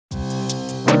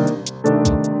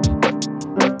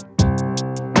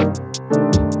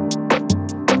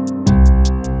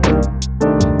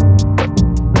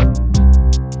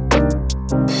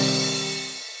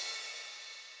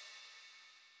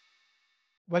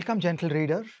Welcome, gentle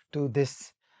reader, to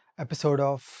this episode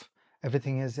of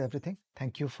Everything is Everything.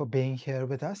 Thank you for being here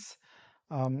with us.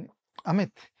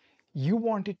 Amit, you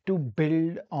wanted to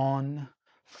build on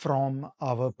from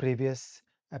our previous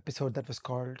episode that was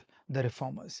called The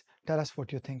Reformers. Tell us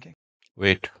what you're thinking.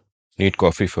 Wait, need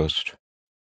coffee first.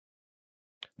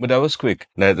 But that was quick.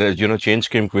 Change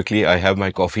came quickly. I have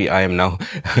my coffee. I am now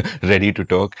ready to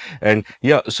talk. And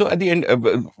yeah, so at the end,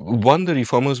 The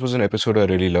Reformers was an episode I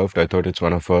really loved. I thought it's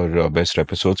one of our best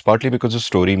episodes, partly because the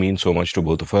story means so much to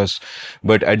both of us.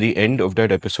 But at the end of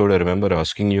that episode, I remember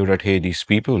asking you that, hey, these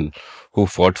people who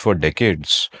fought for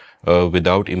decades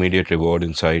without immediate reward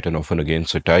in sight and often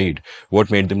against the tide,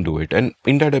 what made them do it? And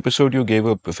in that episode, you gave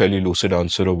a fairly lucid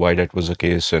answer of why that was the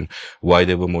case and why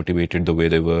they were motivated the way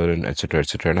they were, and etc.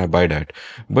 etc. And I buy that.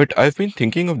 But I've been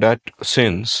thinking of that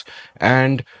since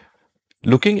and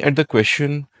looking at the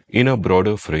question in a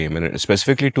broader frame, and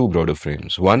specifically two broader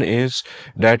frames. One is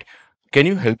that can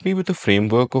you help me with the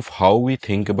framework of how we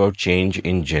think about change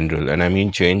in general? And I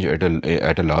mean change at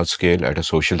a large scale, at a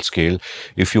social scale.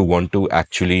 If you want to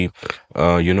actually,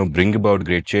 bring about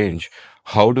great change,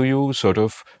 how do you sort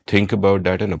of think about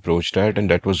that and approach that? And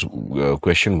that was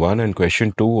question one. And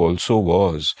question two also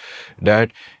was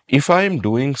that if I'm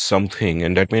doing something,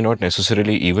 and that may not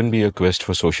necessarily even be a quest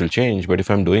for social change, but if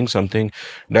I'm doing something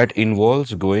that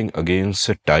involves going against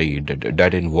a tide,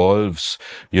 that involves,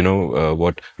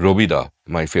 what Robida,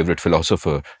 my favorite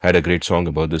philosopher, had a great song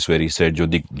about this where he said,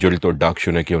 "Jodi to dak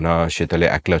shune kyun na, shetale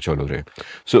akla chalo re."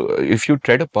 So if you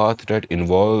tread a path that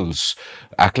involves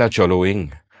akla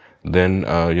chaloing, then,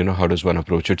 how does one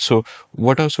approach it? So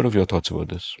what are sort of your thoughts about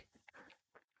this?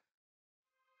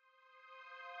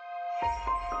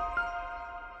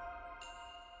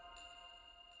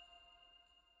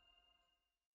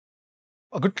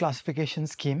 A good classification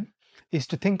scheme is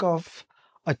to think of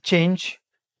a change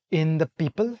in the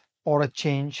people or a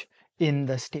change in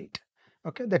the state.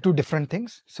 Okay, they're two different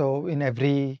things. So in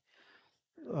every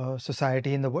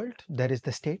society in the world, there is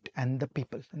the state and the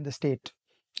people. And the state,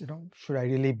 should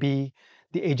ideally be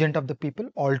the agent of the people.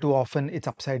 All too often, it's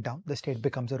upside down. The state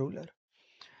becomes a ruler.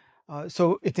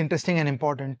 So it's interesting and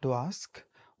important to ask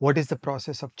what is the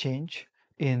process of change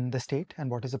in the state and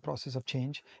what is the process of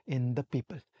change in the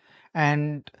people.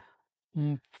 And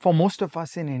for most of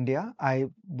us in India, I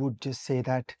would just say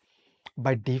that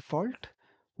by default,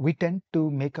 we tend to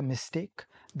make a mistake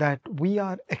that we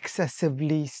are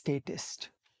excessively statist.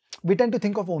 We tend to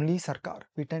think of only sarkar.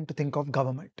 We tend to think of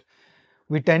government.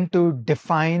 We tend to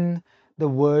define the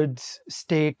words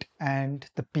state and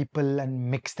the people and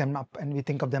mix them up, and we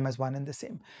think of them as one and the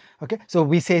same. Okay, so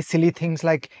we say silly things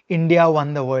like India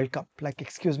won the World Cup. Like,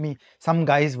 excuse me, some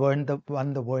guys won the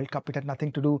World Cup. It had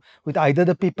nothing to do with either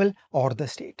the people or the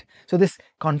state. So this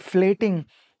conflating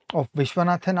of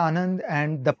Vishwanathan Anand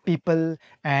and the people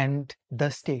and the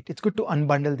state, it's good to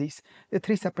unbundle these. They're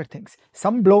three separate things.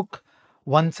 Some bloke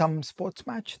won some sports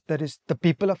match. There is the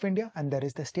people of India and there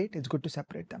is the state. It's good to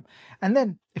separate them. And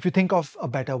then if you think of a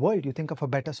better world, you think of a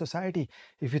better society,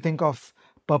 if you think of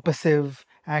purposive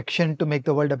action to make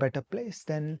the world a better place,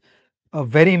 then a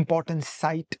very important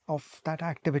site of that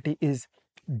activity is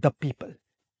the people.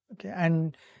 Okay,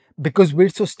 and because we're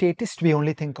so statist, we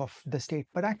only think of the state,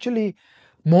 but actually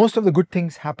most of the good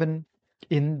things happen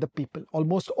in the people.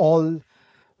 Almost all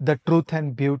the truth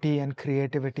and beauty and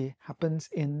creativity happens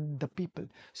in the people.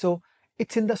 So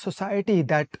it's in the society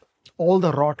that all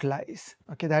the rot lies.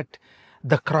 Okay, that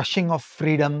the crushing of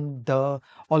freedom, the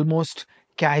almost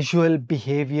casual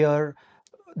behavior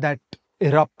that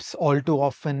erupts all too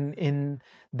often in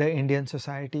the Indian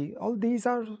society, all these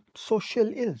are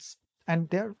social ills, and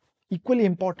they're equally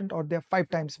important, or they're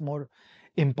 5 times more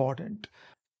important.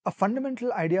 A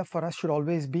fundamental idea for us should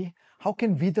always be, how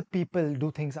can we the people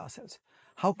do things ourselves?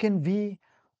 How can we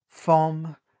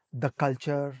form the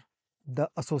culture, the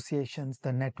associations,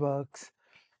 the networks,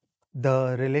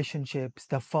 the relationships,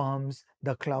 the firms,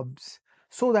 the clubs,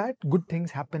 so that good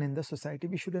things happen in the society?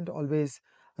 We shouldn't always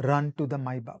run to the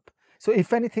MyBab. So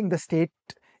if anything, the state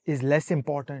is less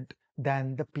important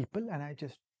than the people, and I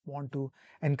just want to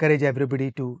encourage everybody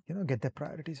to get their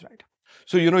priorities right.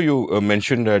 So, you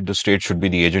mentioned that the state should be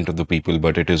the agent of the people,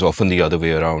 but it is often the other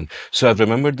way around. So I've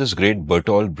remembered this great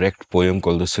Bertolt Brecht poem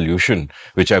called The Solution,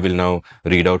 which I will now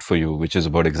read out for you, which is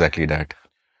about exactly that.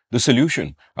 The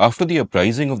solution. After the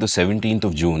uprising of the 17th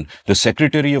of June, the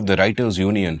Secretary of the Writers'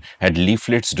 Union had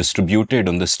leaflets distributed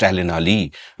on the Stalin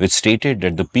Alley, which stated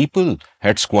that the people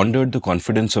had squandered the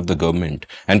confidence of the government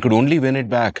and could only win it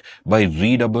back by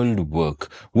redoubled work.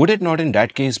 Would it not in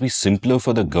that case be simpler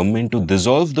for the government to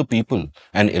dissolve the people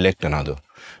and elect another?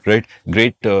 right?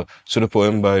 Great sort of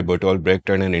poem by Bertolt Brecht.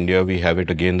 And in India, we have it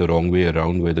again the wrong way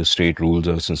around, where the state rules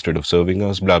us instead of serving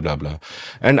us, blah, blah, blah.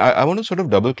 And I want to sort of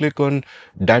double click on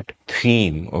that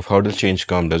theme of how does change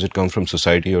come? Does it come from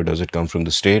society or does it come from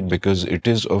the state? Because it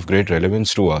is of great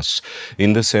relevance to us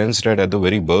in the sense that at the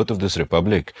very birth of this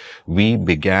republic, we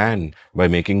began by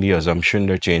making the assumption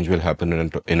that change will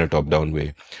happen in a top-down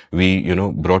way. We,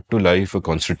 brought to life a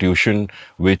constitution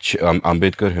which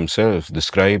Ambedkar himself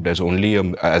described as only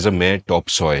as a mere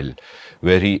topsoil,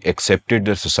 where he accepted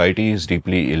that society is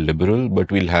deeply illiberal,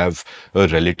 but we'll have a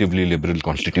relatively liberal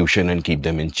constitution and keep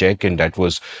them in check. And that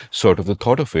was sort of the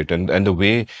thought of it. And the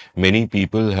way many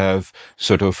people have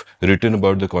sort of written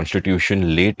about the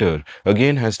constitution later,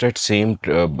 again, has that same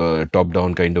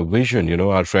top-down kind of vision.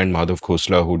 Our friend Madhav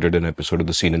Khosla, who did an episode of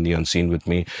The Seen and the Unseen with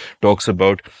me, talks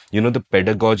about, the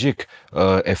pedagogic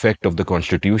effect of the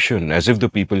constitution, as if the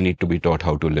people need to be taught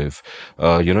how to live.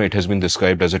 It has been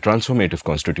described as a transformative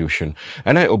constitution.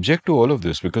 And I object to all of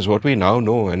this because what we now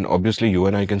know, and obviously you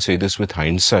and I can say this with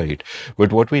hindsight,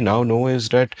 but what we now know is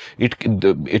that it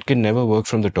can never work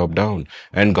from the top down.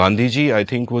 And Gandhiji, I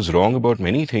think, was wrong about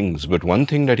many things, but one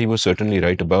thing that he was certainly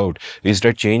right about is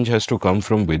that change has to come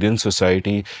from within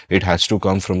society. It has to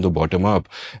come from the bottom up.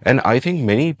 And I think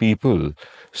many people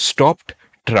stopped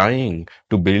trying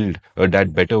to build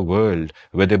that better world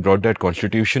where they brought that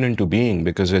constitution into being,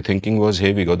 because their thinking was,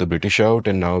 hey, we got the British out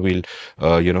and now we'll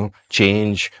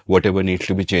change whatever needs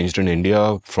to be changed in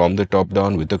India from the top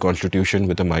down with the constitution,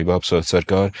 with the Mai Baap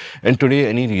Sarkar. And today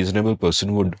any reasonable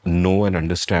person would know and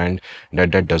understand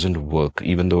that that doesn't work,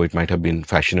 even though it might have been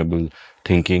fashionable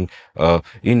thinking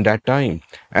in that time.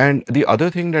 And the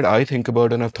other thing that I think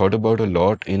about and I've thought about a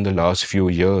lot in the last few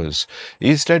years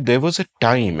is that there was a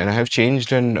time, and I have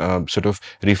changed and sort of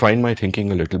refined my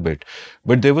thinking a little bit,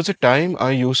 but there was a time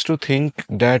I used to think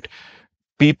that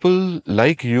people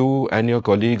like you and your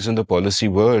colleagues in the policy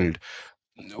world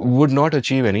would not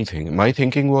achieve anything. My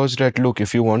thinking was that, look,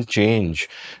 if you want change,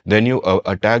 then you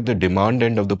attack the demand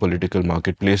end of the political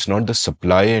marketplace, not the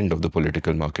supply end of the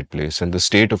political marketplace. And the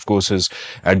state, of course, is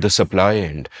at the supply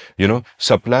end.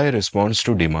 Supply responds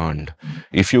to demand.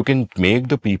 If you can make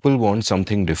the people want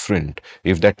something different,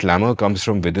 if that clamor comes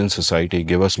from within society,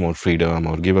 give us more freedom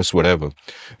or give us whatever,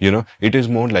 it is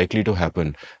more likely to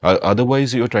happen.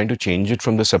 Otherwise, you're trying to change it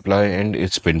from the supply end,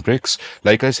 it's pinpricks.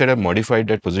 Like I said, I've modified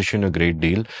that position a great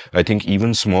deal. I think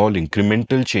even small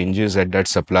incremental changes at that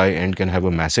supply end can have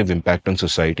a massive impact on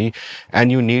society,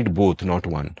 and you need both, not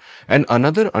one. And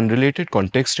another unrelated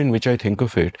context in which I think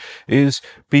of it is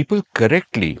people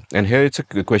correctly, and here it's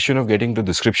a question of getting the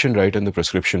description right and the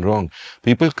prescription wrong.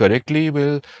 People correctly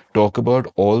will talk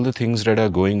about all the things that are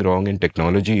going wrong in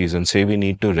technologies and say we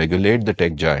need to regulate the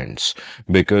tech giants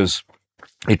because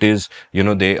it is,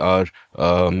 they are,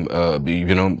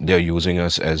 they are using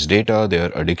us as data, they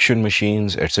are addiction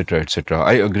machines, etc., etc.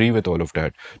 I agree with all of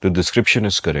that. The description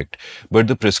is correct. But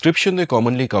the prescription they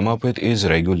commonly come up with is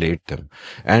regulate them.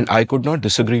 And I could not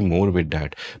disagree more with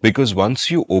that. Because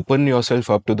once you open yourself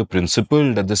up to the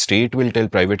principle that the state will tell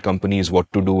private companies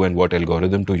what to do and what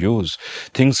algorithm to use,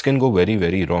 things can go very,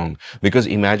 very wrong. Because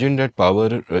imagine that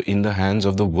power in the hands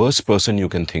of the worst person you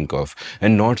can think of,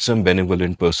 and not some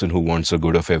benevolent person who wants the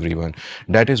good of everyone.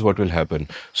 That is what will happen.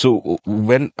 So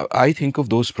when I think of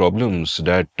those problems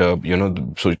that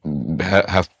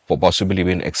have possibly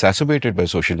been exacerbated by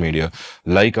social media,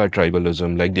 like our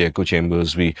tribalism, like the echo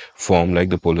chambers we form, like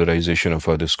the polarization of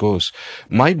our discourse,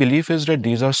 my belief is that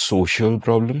these are social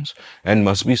problems and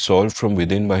must be solved from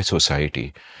within by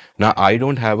society. Now, I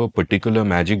don't have a particular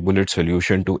magic bullet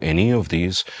solution to any of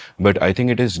these, but I think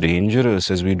it is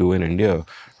dangerous, as we do in India,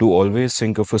 to always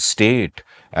think of a state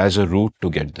as a route to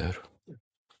get there.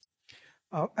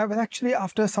 I was actually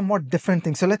after somewhat different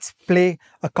things. So let's play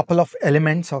a couple of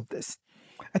elements of this.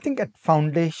 I think at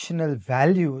foundational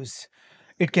values,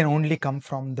 it can only come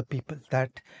from the people,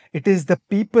 that it is the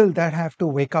people that have to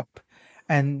wake up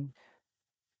and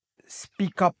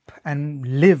speak up and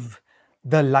live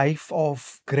the life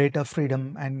of greater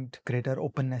freedom and greater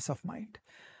openness of mind.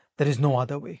 There is no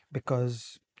other way,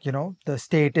 because the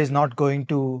state is not going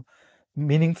to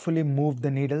meaningfully move the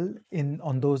needle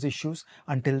on those issues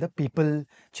until the people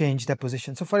change their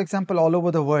position. So for example, all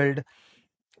over the world,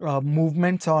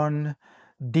 movements on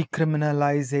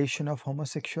decriminalization of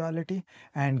homosexuality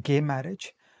and gay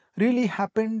marriage really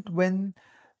happened when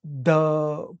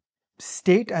the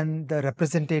state and the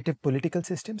representative political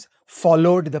systems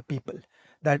followed the people,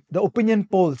 that the opinion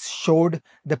polls showed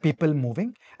the people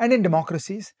moving, and in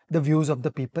democracies the views of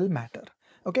the people matter.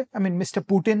 Okay, I mean, Mr.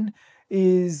 Putin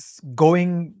is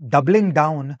doubling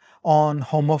down on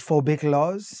homophobic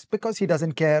laws because he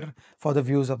doesn't care for the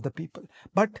views of the people.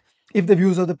 But if the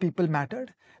views of the people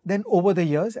mattered, then over the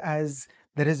years, as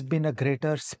there has been a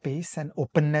greater space and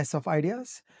openness of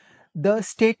ideas, the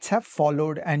states have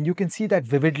followed, and you can see that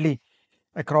vividly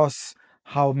across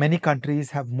how many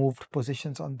countries have moved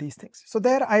positions on these things. So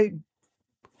there I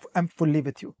am fully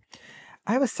with you.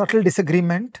 I have a subtle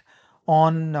disagreement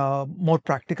on more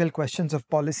practical questions of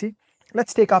policy.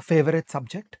 Let's take our favorite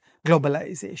subject,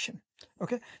 globalization.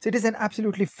 Okay, so it is an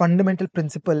absolutely fundamental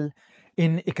principle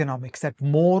in economics that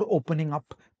more opening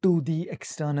up to the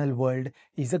external world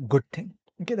is a good thing.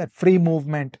 Okay, that free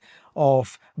movement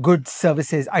of goods,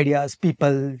 services, ideas,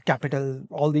 people, capital,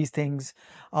 all these things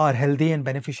are healthy and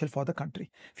beneficial for the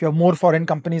country. If you have more foreign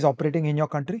companies operating in your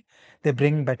country, they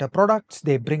bring better products,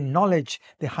 they bring knowledge,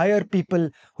 they hire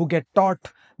people who get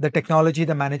taught the technology,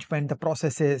 the management, the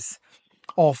processes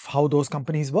of how those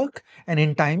companies work. And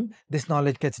in time, this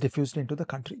knowledge gets diffused into the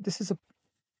country. This is a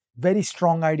very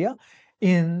strong idea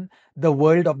in the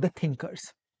world of the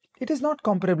thinkers. It is not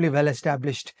comparably well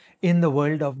established in the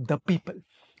world of the people.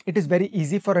 It is very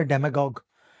easy for a demagogue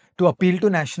to appeal to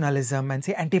nationalism and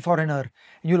say anti-foreigner,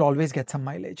 and you'll always get some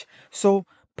mileage. So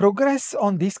progress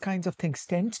on these kinds of things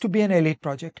tends to be an elite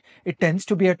project. It tends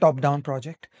to be a top-down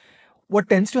project. What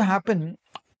tends to happen,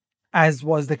 as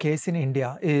was the case in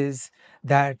India, is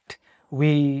that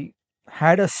we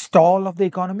had a stall of the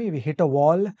economy. We hit a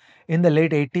wall in the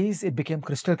late 80s. It became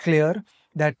crystal clear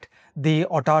that the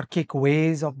autarkic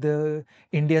ways of the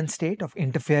Indian state of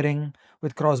interfering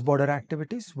with cross-border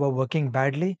activities were working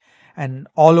badly, and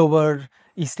all over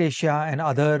East Asia and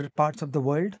other parts of the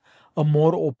world, a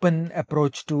more open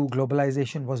approach to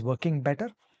globalization was working better.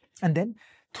 And then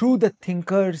through the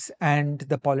thinkers and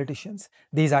the politicians,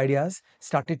 these ideas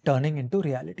started turning into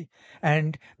reality.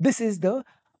 And this is the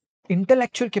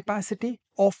intellectual capacity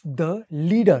of the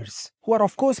leaders who are,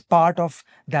 of course, part of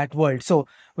that world. So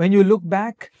when you look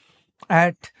back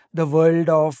at the world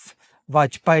of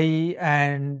Vajpayee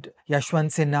and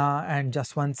Yashwant Sinha and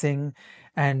Jaswant Singh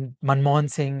and Manmohan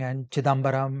Singh and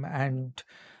Chidambaram and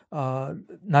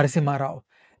Narasimha Rao,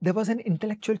 there was an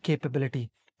intellectual capability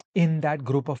in that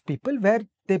group of people where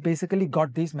they basically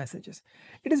got these messages.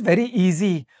 It is very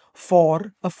easy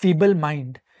for a feeble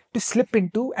mind to slip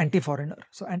into anti-foreigner.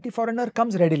 So anti-foreigner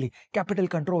comes readily. Capital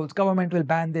controls, government will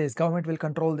ban this, government will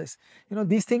control this.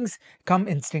 These things come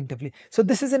instinctively. So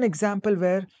this is an example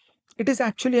where it is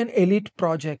actually an elite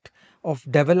project of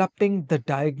developing the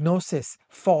diagnosis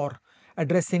for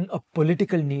addressing a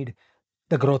political need.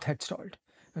 The growth had stalled.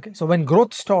 Okay, so when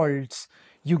growth stalls,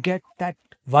 you get that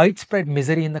widespread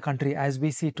misery in the country as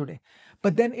we see today.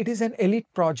 But then it is an elite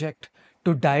project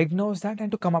to diagnose that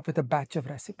and to come up with a batch of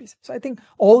recipes. So I think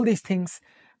all these things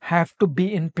have to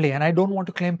be in play, and I don't want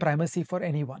to claim primacy for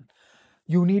anyone.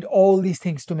 You need all these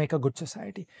things to make a good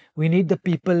society. We need the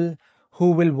people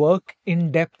who will work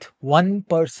in depth, one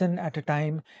person at a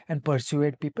time, and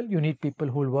persuade people. You need people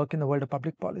who will work in the world of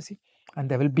public policy. And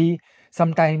there will be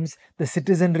sometimes the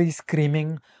citizenry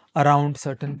screaming around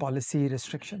certain policy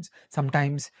restrictions.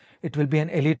 Sometimes it will be an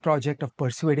elite project of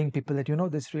persuading people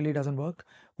that, this really doesn't work.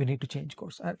 We need to change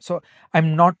course. So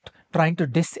I'm not trying to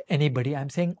diss anybody. I'm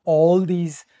saying all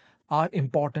these are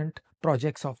important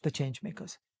projects of the change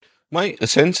makers. My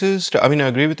sense is, I mean, I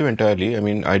agree with you entirely. I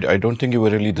mean, I don't think you were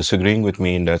really disagreeing with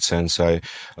me in that sense.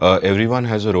 Everyone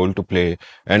has a role to play.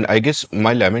 And I guess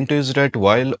my lament is that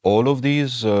while all of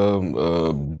these,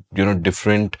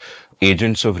 different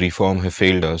agents of reform have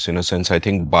failed us, in a sense, I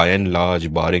think by and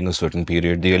large, barring a certain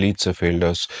period, the elites have failed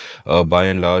us. By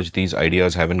and large, these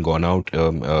ideas haven't gone out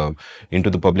into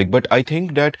the public. But I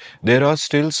think that there are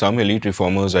still some elite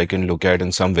reformers I can look at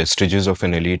and some vestiges of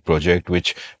an elite project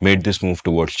which made this move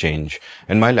towards change.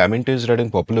 And my lament is that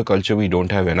in popular culture, we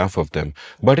don't have enough of them.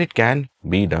 But it can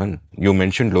be done. You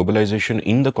mentioned globalization.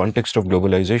 In the context of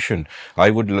globalization, I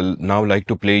would now like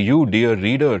to play you, dear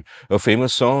reader, a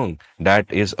famous song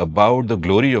that is about the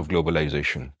glory of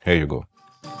globalization. Here you go.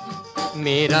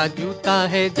 मेरा जूता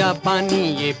है जापानी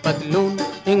ये पतलून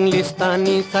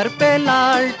इंग्लिस्तानी sir पे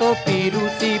लाल टोपी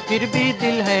रूसी फिर भी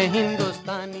दिल है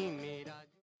हिंदुस्तानी मेरा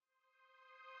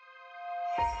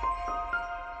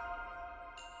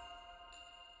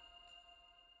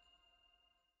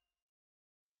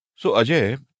So,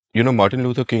 Ajay, Martin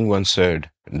Luther King once said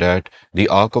that the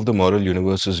arc of the moral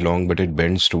universe is long, but it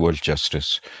bends towards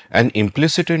justice. And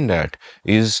implicit in that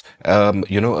is,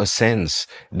 a sense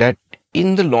that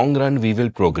in the long run, we will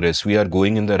progress. We are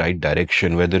going in the right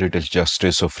direction, whether it is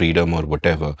justice or freedom or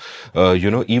whatever.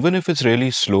 Even if it's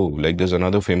really slow, like there's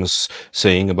another famous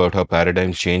saying about how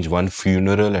paradigms change one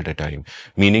funeral at a time,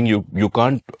 meaning you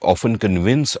can't often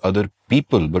convince other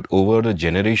people, but over the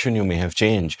generation you may have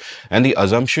changed. And the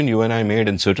assumption you and I made,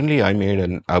 and certainly I made,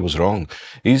 and I was wrong,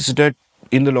 is that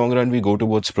in the long run we go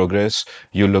towards progress.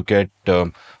 You look at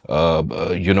what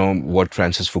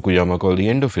Francis Fukuyama called the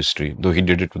end of history, though he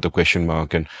did it with a question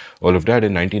mark and all of that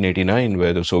in 1989,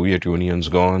 where the Soviet Union's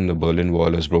gone, the Berlin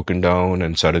Wall has broken down,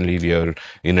 and suddenly we are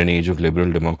in an age of liberal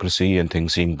democracy and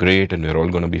things seem great and we're all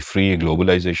going to be free.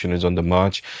 Globalization is on the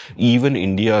march. Even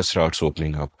India starts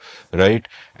opening up, right?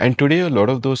 And today, a lot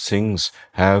of those things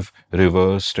have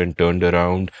reversed and turned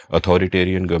around.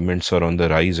 Authoritarian governments are on the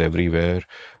rise everywhere,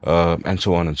 and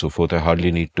so on and so forth. I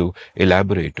hardly need to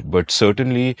elaborate, but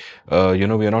certainly, we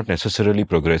are not necessarily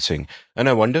progressing. And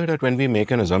I wonder that when we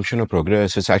make an assumption of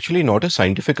progress, it's actually not a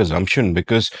scientific assumption,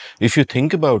 because if you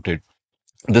think about it,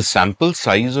 the sample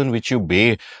size on which you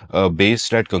base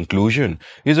that conclusion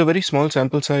is a very small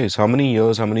sample size. How many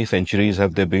years, how many centuries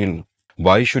have there been?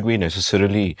 Why should we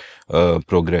necessarily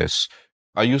progress?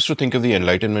 I used to think of the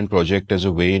Enlightenment project as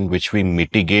a way in which we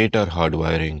mitigate our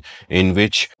hardwiring, in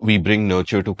which we bring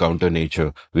nurture to counter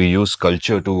nature. We use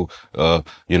culture to,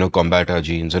 combat our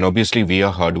genes. And obviously, we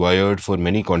are hardwired for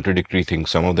many contradictory things.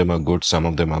 Some of them are good, some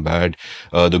of them are bad.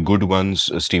 The good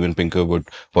ones, Steven Pinker would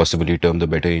possibly term the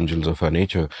better angels of our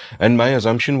nature. And my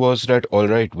assumption was that, all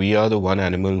right, we are the one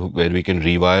animal where we can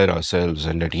rewire ourselves.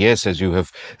 And that, yes, as you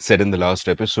have said in the last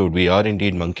episode, we are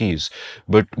indeed monkeys,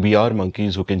 but we are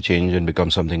monkeys who can change and become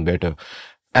something better.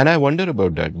 And I wonder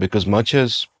about that, because much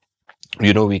as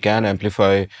we can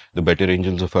amplify the better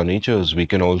angels of our natures, we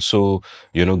can also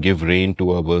give rein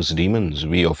to our worst demons.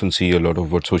 We often see a lot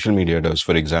of what social media does,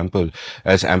 for example,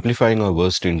 as amplifying our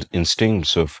worst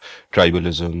instincts of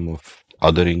tribalism, of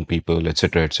othering people,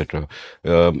 etc., etc.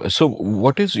 So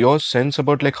what is your sense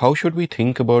about, like, how should we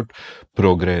think about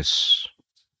progress?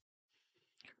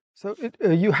 So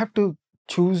you have to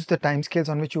choose the timescales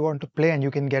on which you want to play, and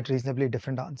you can get reasonably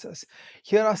different answers.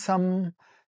 Here are some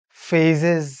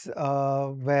phases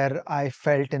where I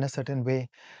felt in a certain way.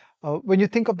 When you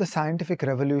think of the scientific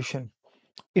revolution,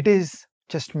 it is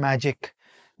just magic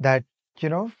that,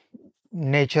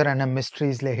 nature and her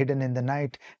mysteries lay hidden in the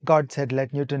night. God said,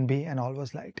 let Newton be, and all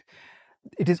was light.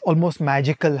 It is almost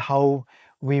magical how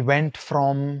we went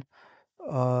from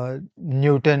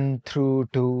Newton through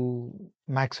to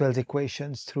Maxwell's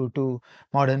equations, through to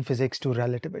modern physics, to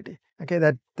relativity. Okay,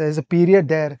 that there's a period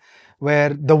there where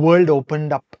the world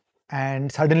opened up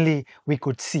and suddenly we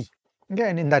could see. Okay,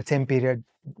 and in that same period,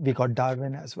 we got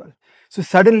Darwin as well. So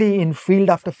suddenly, in field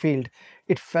after field,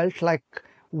 it felt like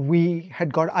we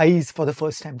had got eyes for the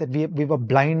first time, that we were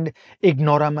blind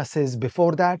ignoramuses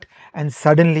before that, and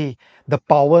suddenly the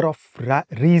power of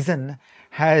reason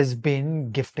has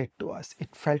been gifted to us.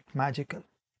 It felt magical.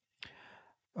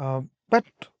 But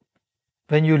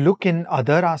when you look in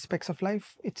other aspects of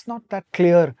life, it's not that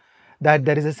clear that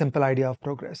there is a simple idea of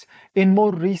progress. In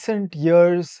more recent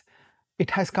years, it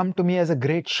has come to me as a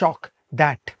great shock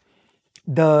that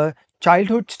the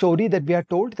childhood story that we are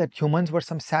told, that humans were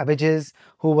some savages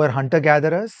who were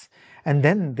hunter-gatherers, and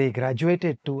then they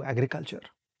graduated to agriculture.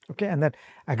 Okay, and that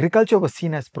agriculture was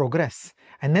seen as progress,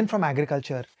 and then from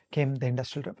agriculture came the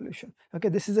Industrial Revolution. Okay,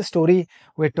 this is a story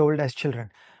we're told as children.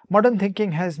 Modern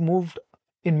thinking has moved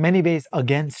in many ways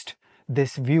against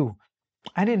this view,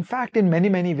 and in fact, in many,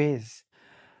 many ways,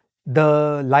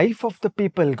 the life of the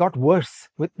people got worse,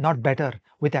 not better,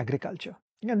 with agriculture.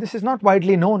 And this is not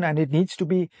widely known, and it needs to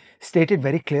be stated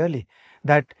very clearly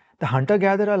that the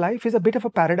hunter-gatherer life is a bit of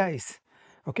a paradise.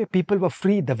 Okay, people were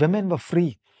free, the women were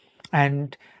free,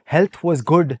 and health was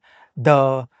good.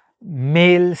 The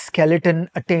male skeleton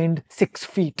attained 6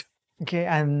 feet, okay,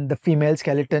 and the female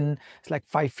skeleton is like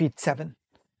 5 feet 7.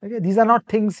 Okay, these are not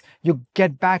things you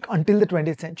get back until the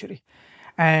 20th century.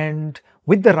 And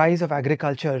with the rise of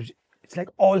agriculture, it's like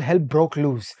all hell broke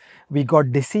loose. We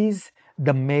got disease,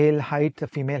 the male height, the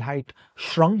female height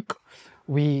shrunk.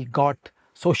 We got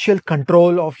social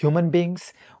control of human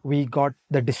beings. We got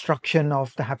the destruction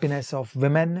of the happiness of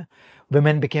women.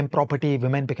 Women became property,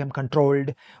 women became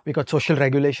controlled. We got social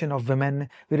regulation of women.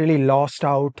 We really lost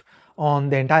out on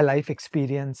the entire life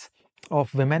experience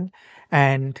of women.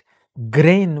 And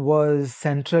grain was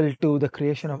central to the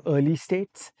creation of early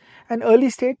states. And early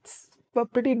states were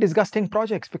pretty disgusting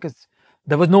projects because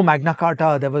there was no Magna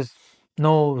Carta, there was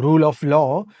no rule of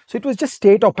law. So it was just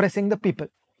state oppressing the people.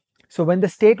 So when the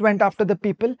state went after the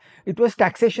people, it was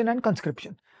taxation and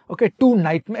conscription. Okay, two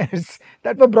nightmares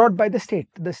that were brought by the state.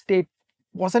 The state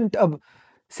wasn't a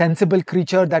sensible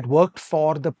creature that worked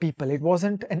for the people. It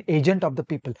wasn't an agent of the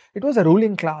people. It was a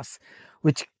ruling class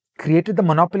which created the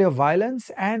monopoly of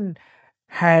violence and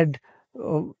had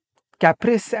uh,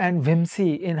 caprice and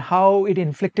whimsy in how it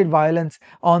inflicted violence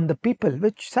on the people,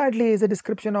 which sadly is a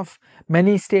description of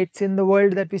many states in the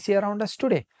world that we see around us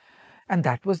today. And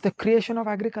that was the creation of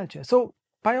agriculture. So,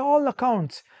 by all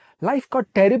accounts, life got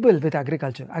terrible with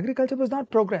agriculture. Agriculture was not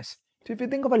progress. So, if you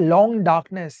think of a long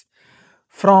darkness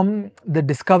from the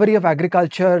discovery of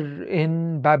agriculture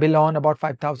in Babylon about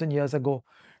 5,000 years ago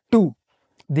to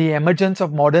the emergence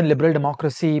of modern liberal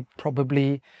democracy,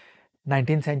 probably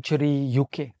 19th century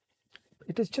UK,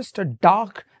 it is just a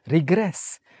dark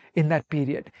regress in that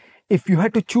period. If you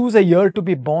had to choose a year to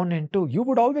be born into, you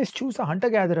would always choose a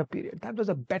hunter-gatherer period. That was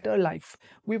a better life.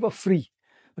 We were free.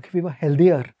 Okay, we were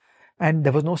healthier. And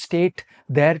there was no state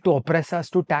there to oppress us,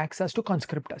 to tax us, to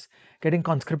conscript us. Getting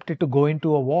conscripted to go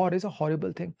into a war is a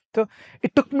horrible thing. So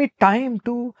it took me time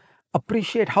to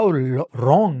appreciate how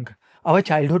wrong our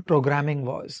childhood programming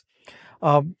was.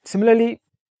 Similarly,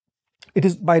 it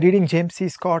is by reading James C.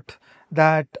 Scott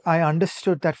that I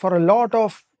understood that for a lot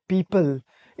of people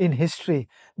in history,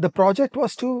 the project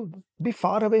was to be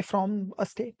far away from a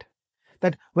state.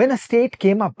 That when a state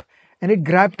came up and it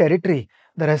grabbed territory,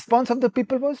 the response of the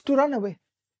people was to run away.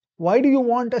 Why do you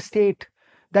want a state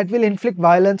that will inflict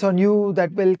violence on you,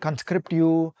 that will conscript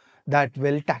you, that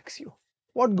will tax you?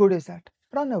 What good is that?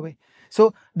 Run away.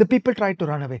 So the people tried to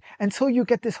run away. And so you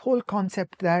get this whole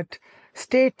concept that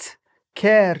states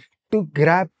care to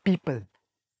grab people.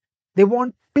 They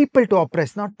want people to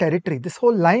oppress, not territory. This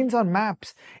whole lines on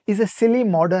maps is a silly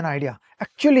modern idea.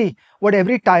 Actually, what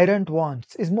every tyrant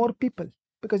wants is more people.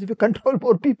 Because if you control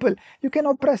more people, you can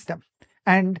oppress them.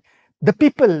 And the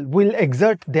people will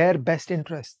exert their best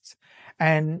interests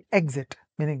and exit,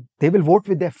 meaning they will vote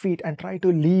with their feet and try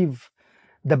to leave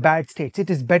the bad states. It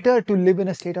is better to live in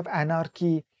a state of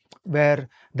anarchy where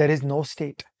there is no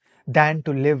state than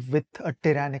to live with a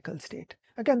tyrannical state.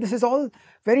 Again, this is all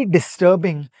very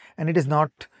disturbing and it is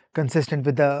not consistent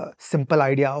with the simple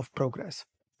idea of progress.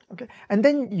 Okay, and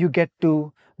then you get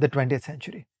to the 20th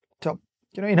century. So,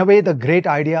 in a way, the great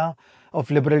idea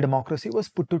of liberal democracy was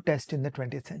put to test in the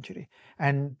 20th century.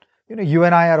 And, you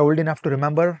and I are old enough to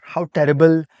remember how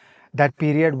terrible that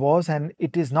period was. And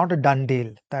it is not a done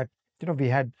deal that, we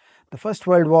had the First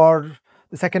World War,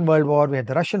 the Second World War, we had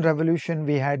the Russian Revolution,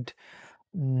 we had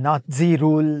Nazi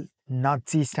rule.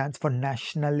 Nazi stands for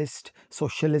nationalist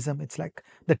socialism. It's like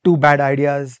the two bad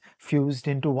ideas fused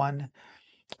into one.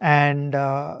 And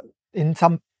in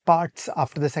some parts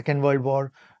after the Second World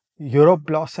War, Europe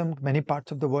blossomed, many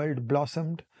parts of the world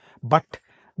blossomed, but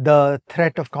the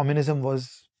threat of communism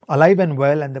was alive and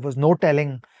well, and there was no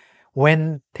telling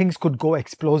when things could go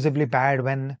explosively bad,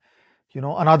 when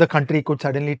another country could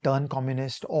suddenly turn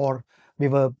communist, or we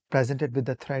were presented with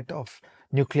the threat of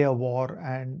nuclear war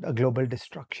and a global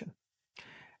destruction.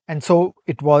 And so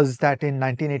it was that in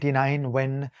 1989,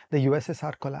 when the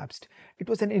USSR collapsed, it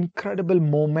was an incredible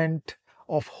moment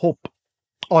of hope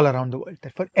all around the world.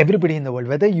 That for everybody in the world,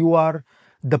 whether you are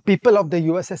the people of the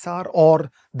USSR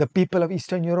or the people of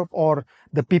Eastern Europe or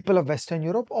the people of Western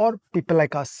Europe or people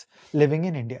like us living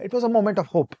in India, it was a moment of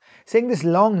hope, saying this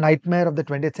long nightmare of the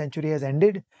 20th century has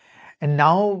ended. And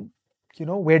now,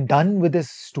 we're done with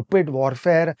this stupid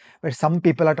warfare where some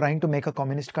people are trying to make a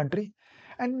communist country.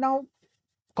 And now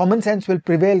common sense will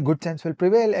prevail, good sense will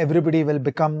prevail, everybody will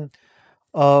become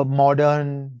a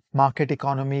modern market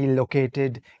economy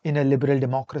located in a liberal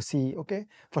democracy. Okay,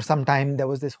 for some time there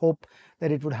was this hope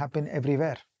that it would happen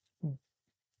everywhere.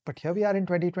 But here we are in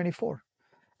 2024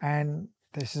 and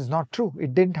this is not true.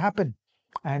 It didn't happen.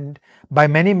 And by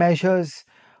many measures,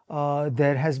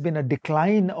 there has been a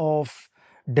decline of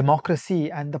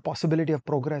democracy and the possibility of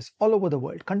progress all over the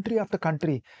world. Country after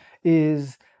country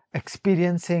is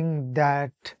experiencing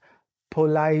that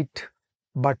polite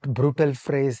but brutal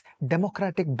phrase,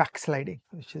 democratic backsliding,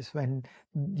 which is when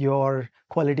your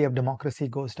quality of democracy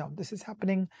goes down. This is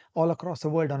happening all across the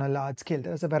world on a large scale.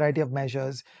 There's a variety of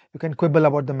measures. You can quibble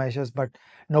about the measures, but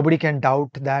nobody can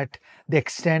doubt that the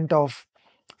extent of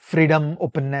freedom,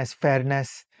 openness,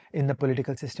 fairness in the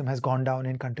political system has gone down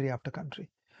in country after country.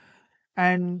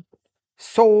 And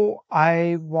so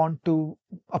I want to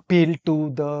appeal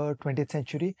to the 20th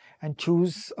century and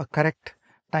choose a correct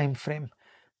time frame.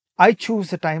 I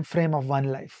choose a time frame of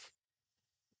one life.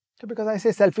 So because I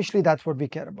say selfishly, that's what we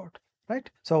care about, right?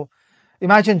 So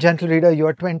Imagine, gentle reader, you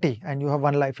are 20 and you have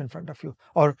one life in front of you.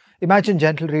 Or imagine,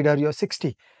 gentle reader, you're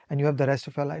 60 and you have the rest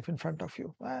of your life in front of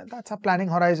you. That's a planning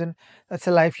horizon. That's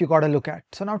a life you got to look at.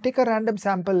 So now take a random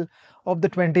sample of the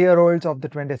 20-year-olds of the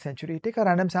 20th century. Take a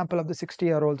random sample of the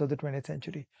 60-year-olds of the 20th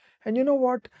century. And you know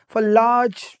what? For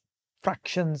large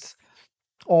fractions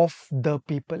of the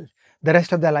people, the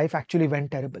rest of their life actually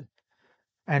went terrible.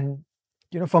 And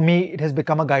for me, it has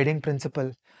become a guiding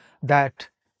principle that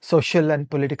social and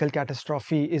political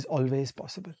catastrophe is always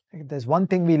possible. If there's one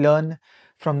thing we learn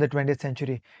from the 20th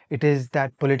century, it is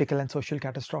that political and social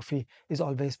catastrophe is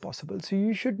always possible. So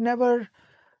you should never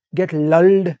get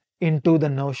lulled into the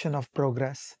notion of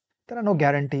progress. There are no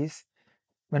guarantees.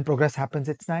 When progress happens,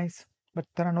 it's nice, but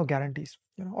there are no guarantees.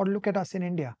 Or look at us in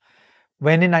India.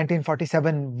 When in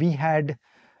 1947 we had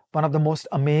one of the most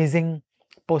amazing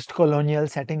post-colonial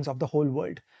settings of the whole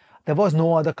world. There was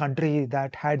no other country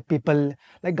that had people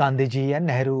like Gandhiji and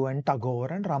Nehru and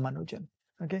Tagore and Ramanujan.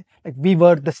 Okay, like we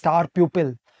were the star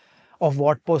pupil of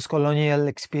what post-colonial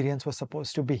experience was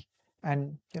supposed to be.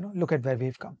 And look at where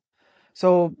we've come.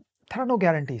 So there are no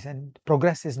guarantees, and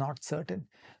progress is not certain.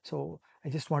 So I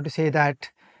just want to say that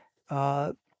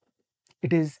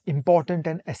it is important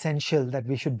and essential that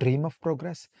we should dream of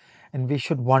progress, and we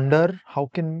should wonder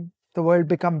how can the world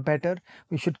become better.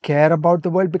 We should care about the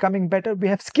world becoming better. We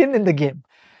have skin in the game,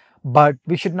 but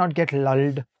we should not get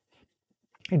lulled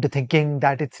into thinking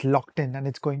that it's locked in and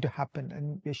it's going to happen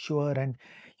and we're sure, and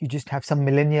you just have some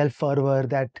millennial fervor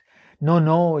that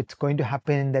no, it's going to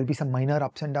happen. There'll be some minor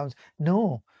ups and downs.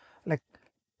 No, like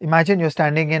imagine you're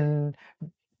standing in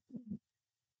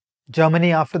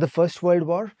Germany after the First World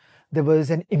War. There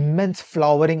was an immense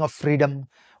flowering of freedom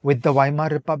with the Weimar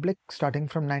Republic starting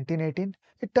from 1918.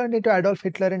 It turned into Adolf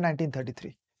Hitler in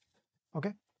 1933.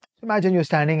 Okay, imagine you're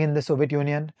standing in the Soviet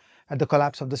Union at the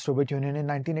collapse of the Soviet Union in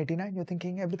 1989. You're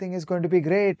thinking everything is going to be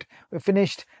great. We're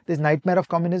finished. This nightmare of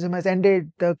communism has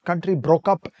ended. The country broke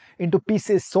up into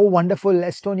pieces. So wonderful.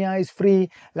 Estonia is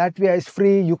free. Latvia is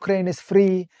free. Ukraine is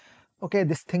free. Okay,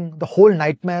 this thing, the whole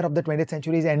nightmare of the 20th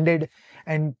century is ended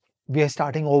and we are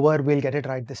starting over. We'll get it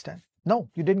right this time. No,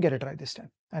 you didn't get it right this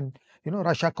time. And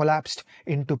Russia collapsed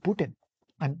into Putin.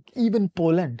 And even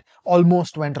Poland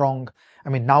almost went wrong. I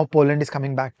mean, now Poland is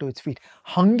coming back to its feet.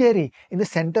 Hungary, in the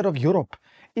center of Europe,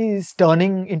 is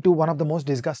turning into one of the most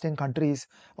disgusting countries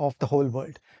of the whole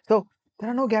world. So there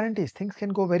are no guarantees. Things can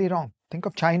go very wrong. Think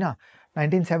of China.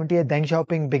 1978, Deng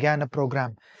Xiaoping began a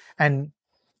program. And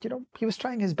he was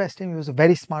trying his best and he was a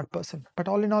very smart person. But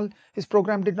all in all, his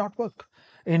program did not work.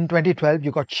 In 2012,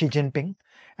 you got Xi Jinping,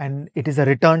 and it is a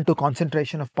return to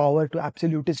concentration of power, to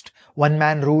absolutist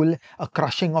one-man rule, a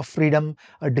crushing of freedom,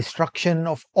 a destruction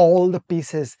of all the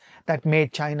pieces that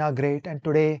made China great. And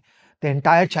today, the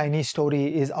entire Chinese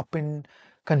story is up in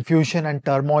confusion and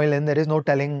turmoil, and there is no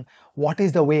telling what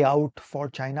is the way out for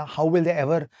China. How will they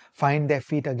ever find their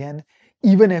feet again,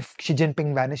 even if Xi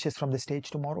Jinping vanishes from the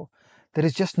stage tomorrow? There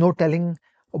is just no telling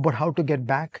about how to get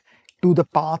back to the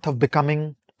path of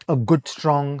becoming a good,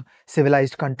 strong,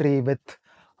 civilized country with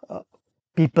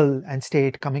people and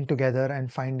state coming together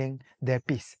and finding their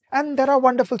peace. And there are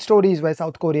wonderful stories where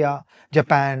South Korea,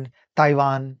 Japan,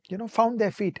 Taiwan, found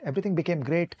their feet. Everything became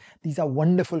great. These are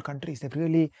wonderful countries. They've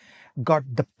really got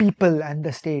the people and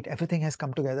the state. Everything has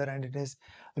come together and it has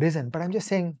risen. But I'm just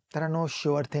saying there are no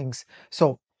sure things.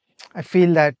 So I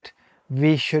feel that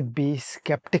we should be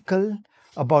skeptical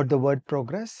about the word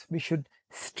progress. We should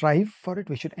strive for it.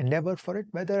 We should endeavor for it.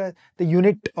 Whether the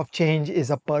unit of change is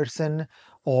a person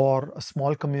or a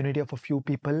small community of a few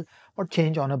people, or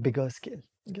change on a bigger scale.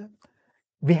 Okay?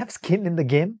 We have skin in the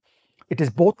game. It is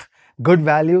both good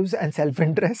values and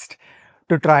self-interest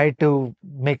to try to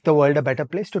make the world a better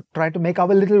place, to try to make our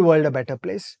little world a better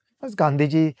place. As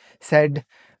Gandhiji said,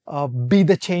 be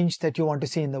the change that you want to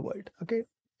see in the world. Okay,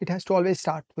 it has to always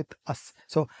start with us.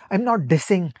 So I'm not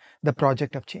dissing the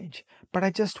project of change, but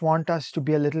I just want us to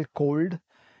be a little cold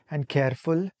and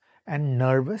careful and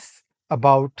nervous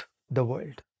about the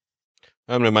world.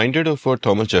 I'm reminded of what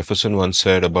Thomas Jefferson once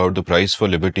said about the price for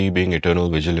liberty being eternal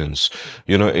vigilance.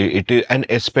 And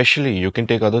especially you can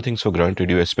take other things for granted.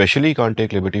 You especially can't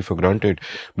take liberty for granted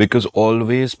because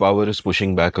always power is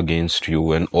pushing back against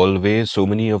you, and always so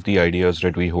many of the ideas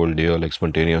that we hold dear, like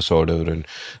spontaneous order and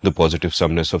the positive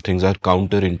sumness of things, are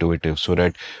counterintuitive. So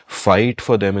that fight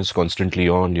for them is constantly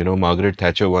on. Margaret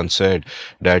Thatcher once said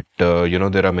that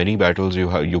there are many battles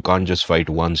you can't just fight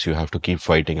once. You have to keep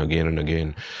fighting again and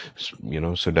again.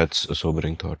 So that's a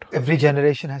sobering thought. Every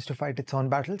generation has to fight its own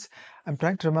battles. I'm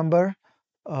trying to remember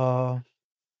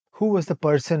who was the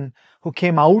person who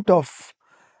came out of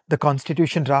the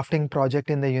Constitution drafting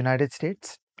project in the United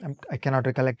States. I cannot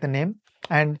recollect the name,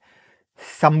 and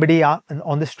somebody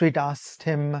on the street asked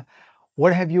him,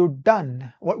 what have you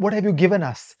done? What have you given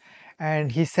us?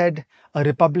 And he said, a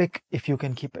republic if you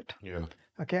can keep it. Yeah.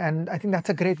 Okay, and I think that's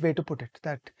a great way to put it,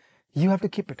 that you have to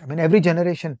keep it. I mean, every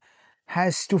generation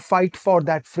has to fight for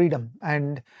that freedom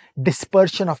and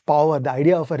dispersion of power. The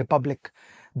idea of a republic,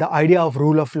 the idea of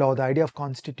rule of law, the idea of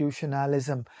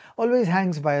constitutionalism always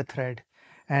hangs by a thread,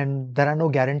 and there are no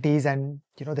guarantees, and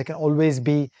there can always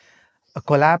be a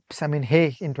collapse. I mean,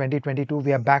 hey, in 2022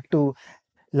 we are back to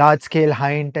large scale,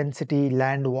 high intensity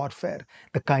land warfare,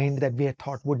 the kind that we had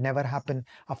thought would never happen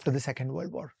after the Second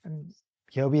World War. And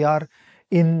here we are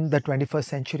in the 21st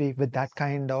century with that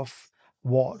kind of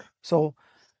war. So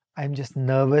I'm just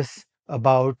nervous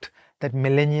about that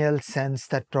millennial sense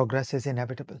that progress is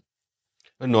inevitable.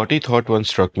 A naughty thought once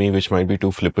struck me, which might be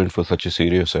too flippant for such a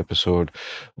serious episode.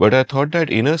 But I thought that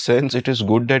in a sense, it is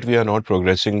good that we are not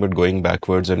progressing but going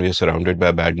backwards and we are surrounded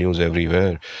by bad news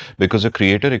everywhere. Because the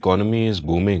creator economy is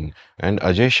booming. And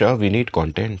Ajay Shah, we need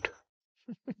content.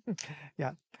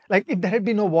 Yeah. Like if there had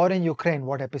been no war in Ukraine,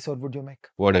 what episode would you make?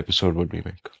 What episode would we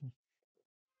make?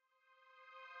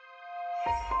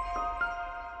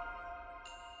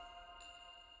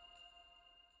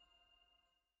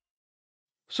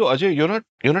 So Ajay,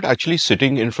 you're not actually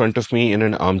sitting in front of me in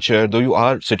an armchair, though you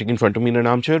are sitting in front of me in an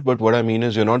armchair. But what I mean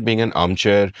is, you're not being an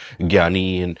armchair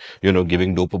gyani and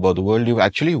giving dope about the world. You've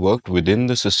actually worked within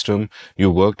the system.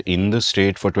 You worked in the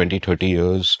state for 20, 30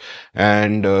 years,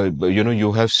 and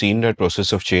you have seen that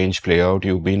process of change play out.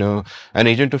 You've been an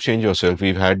agent of change yourself.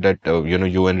 We've had that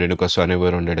you and Renuka Sane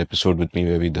were on that episode with me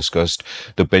where we discussed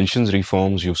the pensions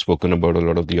reforms. You've spoken about a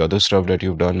lot of the other stuff that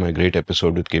you've done. My great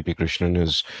episode with KP Krishnan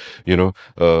is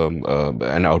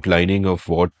an outlining of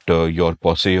what your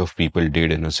posse of people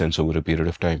did in a sense over a period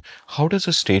of time. How does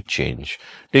a state change?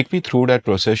 Take me through that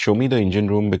process. Show me the engine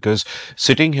room, because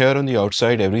sitting here on the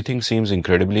outside, everything seems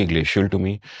incredibly glacial to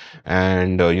me.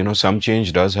 And, some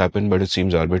change does happen, but it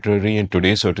seems arbitrary. And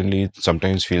today certainly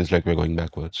sometimes feels like we're going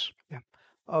backwards.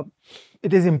 Yeah.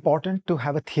 It is important to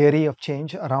have a theory of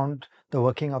change around the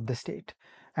working of the state.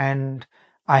 And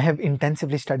I have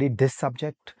intensively studied this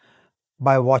subject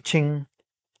by watching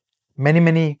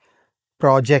many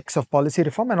projects of policy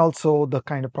reform, and also the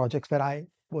kind of projects where I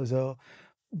was a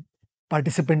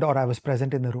participant or I was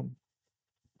present in the room.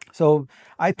 So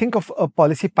I think of a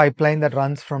policy pipeline that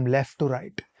runs from left to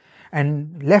right,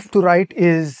 and left to right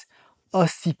is a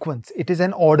sequence. It is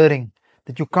an ordering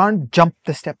that you can't jump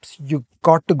the steps. You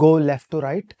got to go left to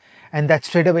right, and that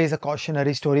straight away is a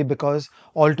cautionary story, because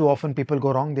all too often people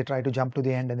go wrong. They try to jump to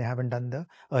the end and they haven't done the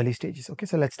early stages. Okay,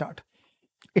 so let's start.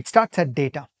 It starts at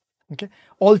data. Okay,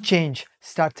 all change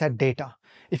starts at data.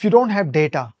 If you don't have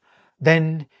data,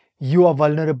 then you are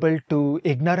vulnerable to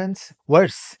ignorance.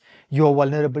 Worse, you are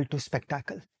vulnerable to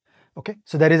spectacle. Okay,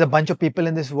 so there is a bunch of people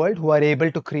in this world who are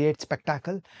able to create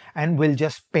spectacle and will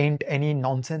just paint any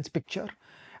nonsense picture,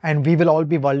 and we will all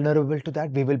be vulnerable to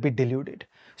that. We will be deluded.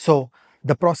 So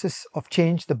the process of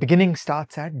change, the beginning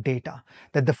starts at data.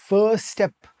 That the first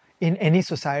step in any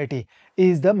society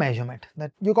is the measurement,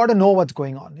 that you got to know what's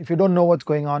going on. If you don't know what's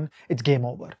going on, it's game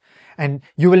over, and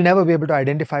you will never be able to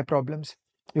identify problems.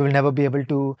 You will never be able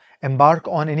to embark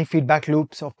on any feedback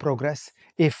loops of progress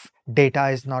if data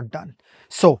is not done.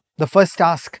 So the first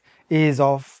task is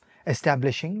of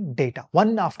establishing data.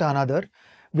 One after another,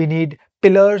 we need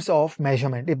pillars of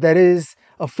measurement. If there is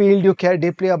a field you care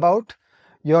deeply about,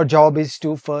 your job is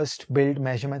to first build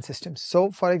measurement systems.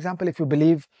 So for example, if you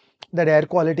believe that air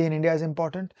quality in India is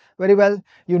important, very well,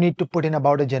 you need to put in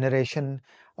about a generation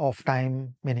of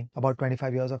time, meaning about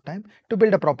 25 years of time, to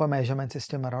build a proper measurement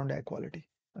system around air quality.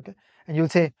 Okay, and you'll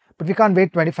say, but we can't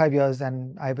wait 25 years,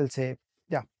 and I will say,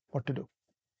 yeah, what to do?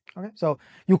 Okay, so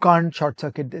you can't short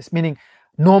circuit this, meaning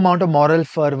no amount of moral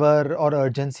fervor or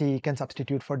urgency can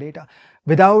substitute for data.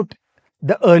 Without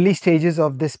the early stages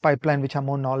of this pipeline, which are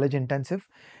more knowledge intensive,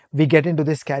 we get into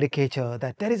this caricature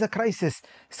that there is a crisis,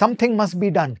 something must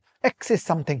be done, X is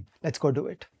something, let's go do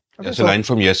it. Okay, That's a line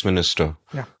from Yes Minister.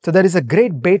 Yeah. So there is a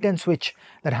great bait and switch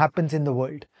that happens in the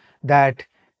world, that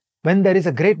when there is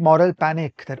a great moral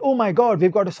panic that, oh my God,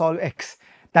 we've got to solve X,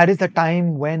 that is the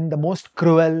time when the most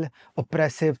cruel,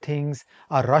 oppressive things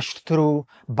are rushed through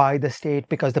by the state,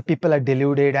 because the people are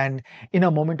deluded, and in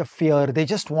a moment of fear, they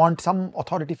just want some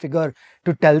authority figure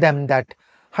to tell them that,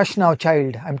 hush now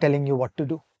child, I'm telling you what to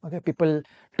do. Okay, people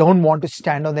don't want to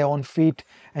stand on their own feet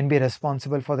and be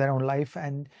responsible for their own life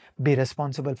and be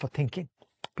responsible for thinking.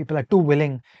 People are too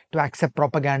willing to accept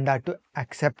propaganda, to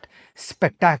accept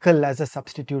spectacle as a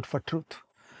substitute for truth.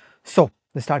 So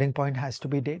the starting point has to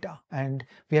be data, and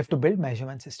we have to build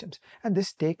measurement systems, and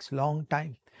this takes long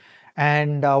time.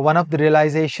 And one of the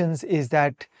realizations is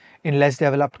that in less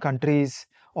developed countries,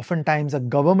 oftentimes a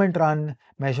government-run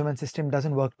measurement system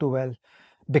doesn't work too well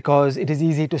because it is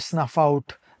easy to snuff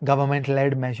out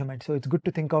government-led measurement. So it's good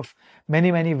to think of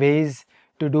many, many ways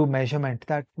to do measurement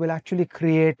that will actually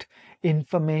create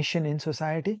information in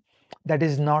society that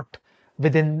is not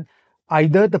within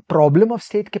either the problem of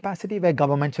state capacity, where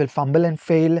governments will fumble and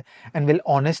fail and will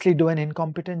honestly do an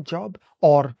incompetent job,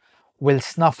 or will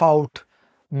snuff out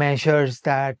measures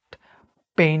that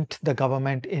paint the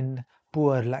government in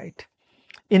poor light.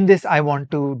 In this, I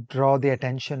want to draw the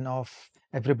attention of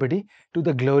everybody to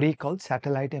the glory called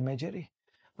satellite imagery.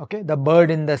 Okay, the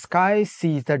bird in the sky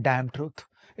sees the damn truth.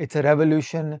 It's a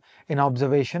revolution in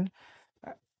observation.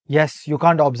 Yes, you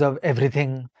can't observe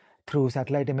everything through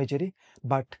satellite imagery,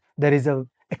 but there is a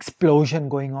explosion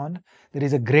going on. There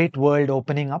is a great world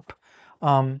opening up.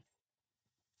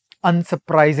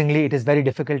 Unsurprisingly, it is very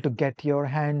difficult to get your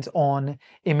hands on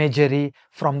imagery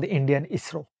from the Indian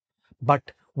ISRO,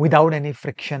 but without any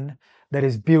friction, there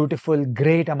is beautiful,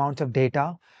 great amounts of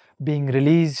data being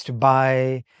released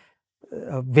by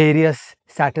various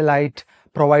satellite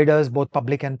providers, both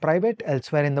public and private,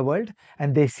 elsewhere in the world,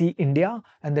 and they see India,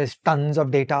 and there's tons of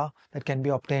data that can be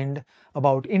obtained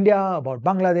about India, about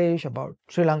Bangladesh, about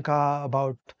Sri Lanka,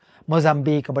 about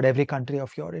Mozambique, about every country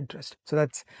of your interest. So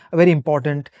that's a very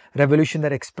important revolution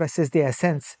that expresses the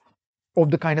essence of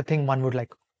the kind of thing one would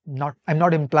like. I'm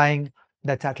not implying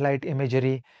that satellite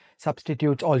imagery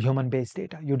substitutes all human-based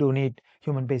data. You do need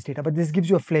human-based data, but this gives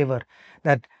you a flavor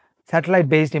that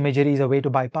satellite-based imagery is a way to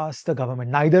bypass the government.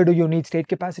 Neither do you need state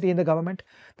capacity in the government.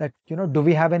 That, do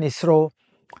we have an ISRO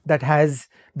that has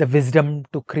the wisdom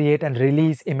to create and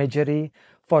release imagery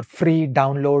for free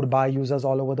download by users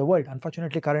all over the world?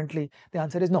 Unfortunately, currently, the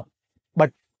answer is no.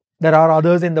 But there are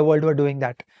others in the world who are doing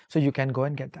that. So you can go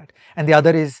and get that. And the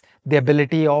other is the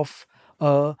ability of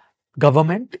a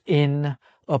government in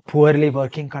a poorly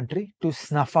working country to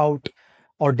snuff out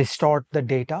or distort the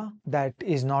data that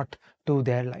is not to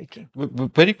their liking.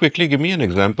 Very quickly, give me an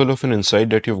example of an insight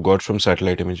that you've got from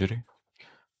satellite imagery.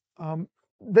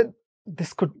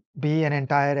 This could be an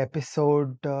entire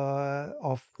episode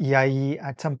of EIE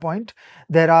at some point.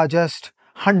 There are just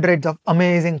hundreds of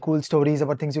amazing cool stories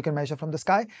about things you can measure from the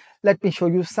sky. Let me show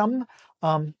you some.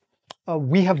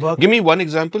 We have worked. Give me one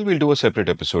example. We'll do a separate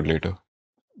episode later.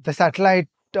 The satellite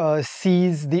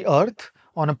sees the Earth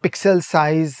on a pixel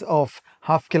size of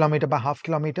 0.5 kilometer by 0.5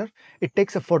 kilometer. It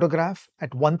takes a photograph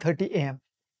at 1:30 a.m.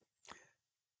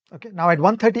 Okay, now at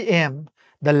 1:30 a.m.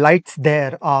 the lights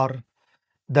there are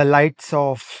the lights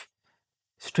of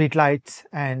street lights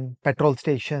and petrol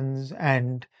stations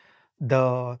and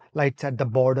the lights at the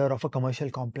border of a commercial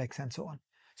complex and so on.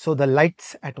 So the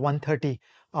lights at 1:30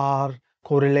 are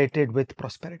correlated with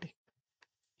prosperity.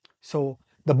 So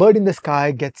the bird in the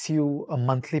sky gets you a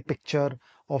monthly picture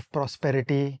of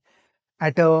prosperity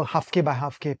at a 0.5K by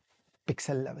 0.5K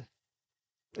pixel level.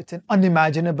 It's an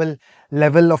unimaginable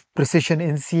level of precision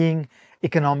in seeing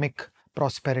economic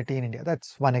prosperity in India.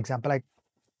 That's one example.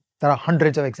 There are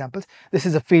hundreds of examples. This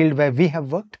is a field where we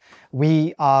have worked.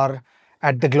 We are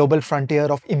at the global frontier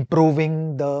of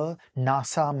improving the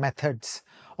NASA methods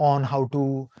on how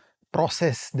to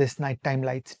process this nighttime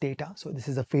lights data. So this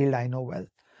is a field I know well.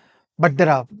 But there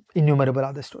are innumerable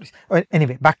other stories.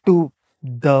 Anyway, back to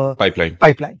the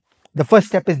pipeline. The first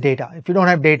step is data. If you don't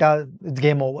have data, it's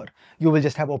game over. You will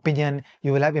just have opinion,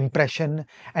 you will have impression,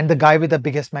 and the guy with the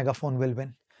biggest megaphone will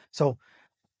win. So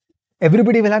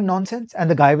everybody will have nonsense and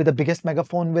the guy with the biggest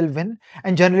megaphone will win.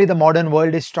 And generally the modern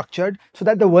world is structured so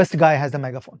that the worst guy has the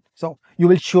megaphone. So you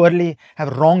will surely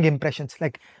have wrong impressions.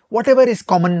 Like whatever is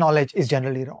common knowledge is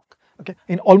generally wrong. Okay.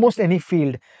 In almost any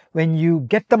field, when you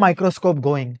get the microscope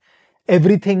going,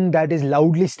 everything that is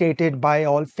loudly stated by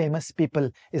all famous people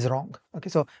is wrong. Okay.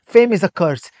 So fame is a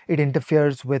curse. It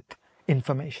interferes with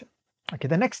information. Okay.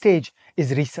 The next stage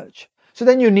is research. So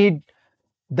then you need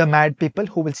the mad people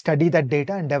who will study that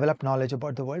data and develop knowledge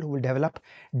about the world, who will develop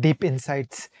deep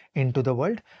insights into the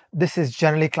world. This is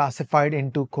generally classified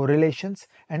into correlations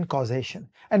and causation,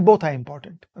 and both are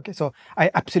important. Okay, so I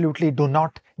absolutely do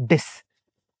not diss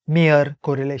mere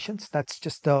correlations. That's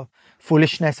just the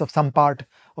foolishness of some part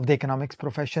of the economics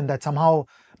profession, that somehow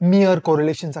mere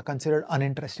correlations are considered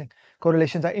uninteresting.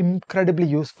 Correlations are incredibly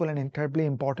useful and incredibly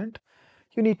important.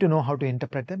 You need to know how to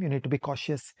interpret them. You need to be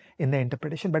cautious in the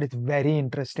interpretation, but it's very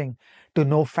interesting to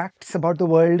know facts about the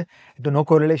world, to know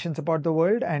correlations about the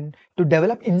world, and to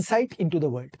develop insight into the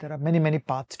world. There are many, many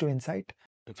paths to insight.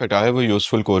 In fact, I have a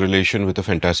useful correlation with a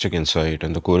fantastic insight,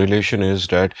 and the correlation is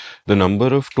that the number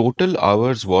of total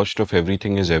hours watched of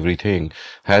Everything is Everything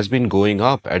has been going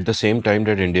up at the same time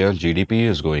that India's GDP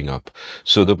is going up.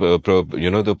 So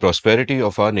the prosperity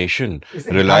of our nation Is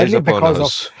relies entirely upon because of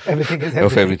us. everything is Of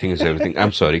everything. Everything is Everything.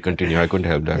 I'm sorry, continue. I couldn't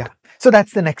help Yeah. that. So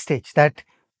that's the next stage, that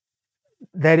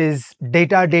there is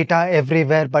data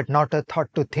everywhere, but not a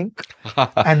thought to think.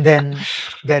 And then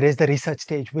there is the research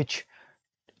stage, which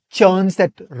churns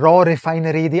that raw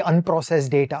refinery, the unprocessed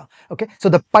data. Okay, so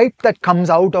the pipe that comes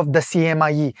out of the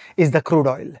CMIE is the crude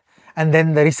oil, and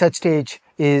then the research stage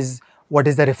is what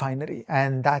is the refinery,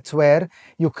 and that's where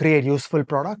you create useful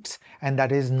products, and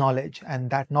that is knowledge, and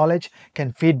that knowledge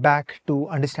can feed back to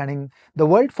understanding the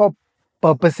world for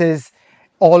purposes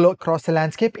all across the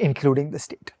landscape, including the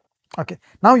state. Okay,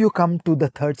 now you come to the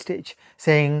third stage,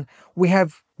 saying we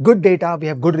have good data, we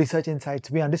have good research insights,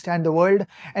 we understand the world,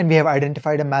 and we have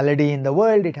identified a malady in the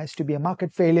world. It has to be a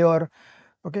market failure.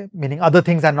 Okay, meaning other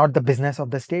things are not the business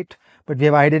of the state, but we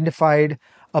have identified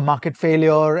a market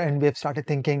failure and we have started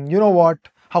thinking, you know what,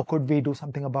 how could we do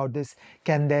something about this?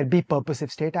 Can there be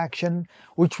purposive state action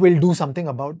which will do something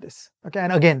about this? Okay,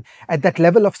 and again, at that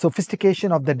level of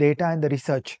sophistication of the data and the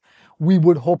research, we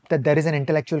would hope that there is an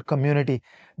intellectual community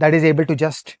that is able to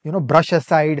just, brush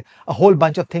aside a whole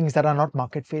bunch of things that are not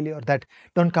market failure, that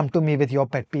don't come to me with your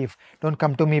pet peeve, don't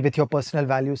come to me with your personal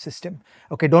value system.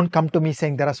 Okay, don't come to me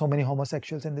saying there are so many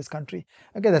homosexuals in this country.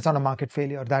 Okay, that's not a market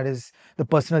failure. That is the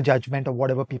personal judgment of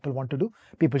whatever people want to do.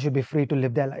 People should be free to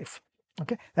live their life.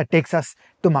 Okay, that takes us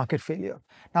to market failure.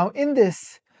 Now in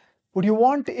this, what you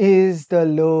want is the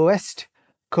lowest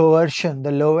coercion,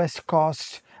 the lowest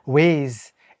cost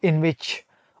ways in which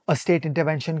a state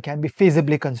intervention can be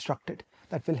feasibly constructed.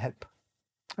 That will help.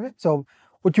 Okay? So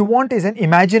what you want is an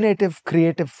imaginative,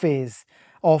 creative phase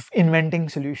of inventing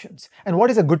solutions. And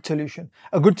what is a good solution?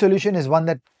 A good solution is one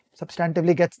that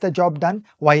substantively gets the job done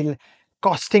while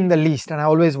costing the least. And I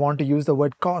always want to use the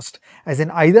word cost as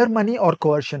in either money or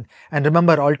coercion. And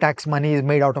remember, all tax money is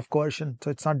made out of coercion,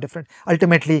 so it's not different.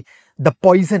 Ultimately, the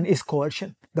poison is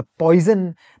coercion. The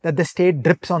poison that the state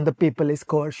drips on the people is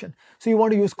coercion. So you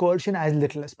want to use coercion as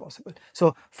little as possible.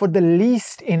 So for the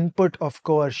least input of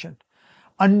coercion,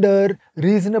 under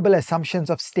reasonable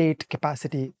assumptions of state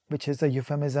capacity, which is a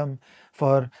euphemism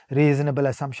for reasonable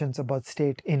assumptions about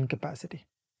state incapacity.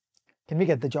 Can we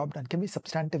get the job done? Can we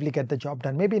substantively get the job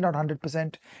done? Maybe not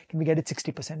 100%. Can we get it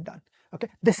 60% done? Okay,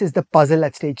 this is the puzzle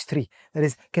at stage 3. That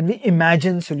is, can we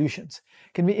imagine solutions?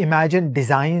 Can we imagine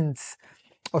designs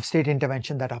of state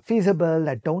intervention that are feasible,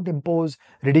 that don't impose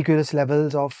ridiculous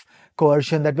levels of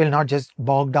coercion, that will not just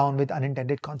bog down with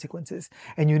unintended consequences?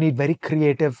 And you need very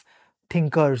creative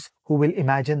thinkers who will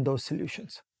imagine those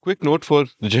solutions. Quick note for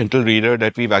the gentle reader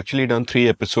that we've actually done 3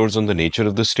 episodes on the nature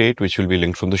of the state, which will be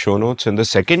linked from the show notes. And the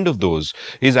second of those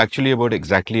is actually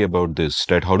exactly about this,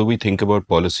 that how do we think about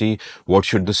policy? What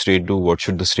should the state do? What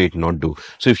should the state not do?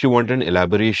 So if you want an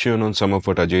elaboration on some of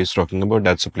what Ajay is talking about,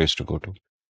 that's a place to go to.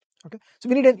 Okay, so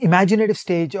we need an imaginative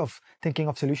stage of thinking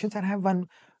of solutions. And I have one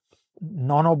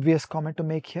non-obvious comment to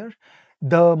make here.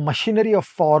 The machinery of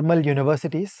formal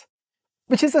universities,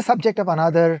 which is the subject of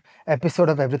another episode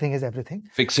of Everything is Everything.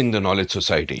 Fixing the knowledge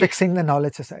society. Fixing the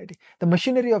knowledge society. The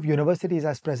machinery of universities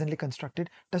as presently constructed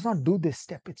does not do this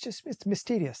step. It's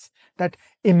mysterious. That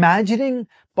imagining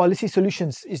policy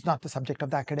solutions is not the subject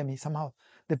of the academy. Somehow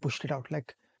they pushed it out.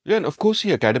 Yeah, and of course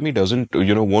the academy doesn't,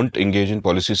 won't engage in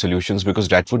policy solutions because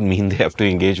that would mean they have to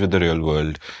engage with the real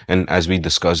world. And as we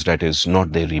discussed, that is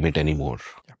not their remit anymore.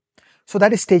 Yeah. So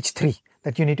that is stage 3,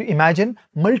 that you need to imagine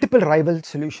multiple rival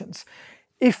solutions.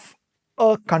 If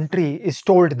a country is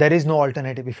told there is no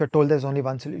alternative, if you're told there's only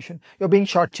one solution, you're being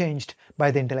shortchanged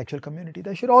by the intellectual community.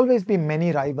 There should always be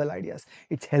many rival ideas.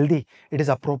 It's healthy, it is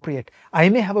appropriate. I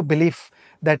may have a belief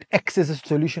that X is a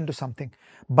solution to something,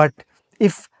 but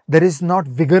if there is not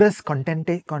vigorous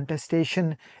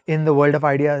contestation in the world of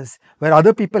ideas where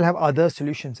other people have other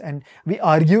solutions and we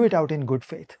argue it out in good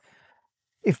faith,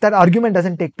 if that argument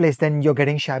doesn't take place, then you're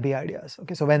getting shabby ideas.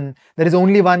 Okay, so when there is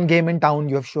only one game in town,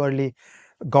 you have surely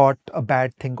got a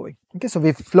bad thing going. Okay, so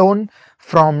we've flown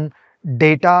from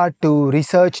data to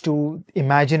research to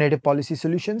imaginative policy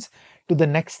solutions to the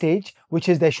next stage, which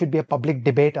is there should be a public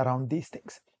debate around these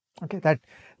things. Okay, that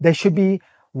there should be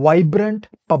vibrant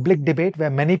public debate where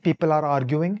many people are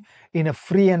arguing in a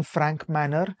free and frank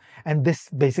manner, and this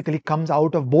basically comes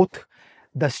out of both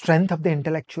the strength of the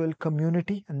intellectual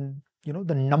community and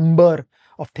the number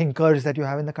of thinkers that you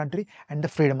have in the country and the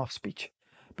freedom of speech.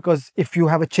 Because if you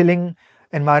have a chilling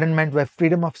environment where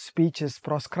freedom of speech is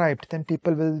proscribed, then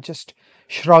people will just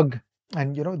shrug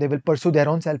and they will pursue their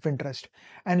own self-interest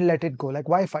and let it go. Like,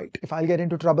 why fight? If I'll get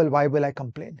into trouble, why will I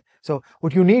complain? So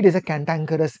what you need is a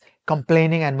cantankerous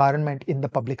complaining environment in the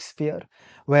public sphere,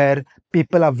 where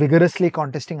people are vigorously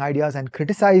contesting ideas and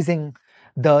criticizing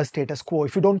the status quo.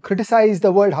 If you don't criticize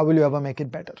the world, how will you ever make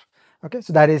it better? Okay,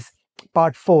 so that is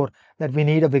part 4, that we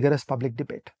need a vigorous public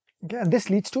debate. Okay, and this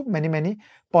leads to many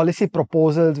policy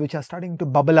proposals which are starting to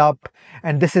bubble up,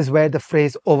 and this is where the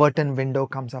phrase Overton window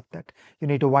comes up, that you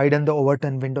need to widen the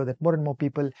Overton window, that more and more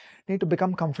people need to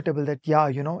become comfortable that,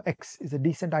 yeah, X is a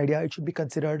decent idea, it should be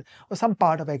considered, or some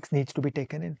part of X needs to be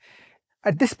taken in.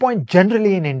 At this point,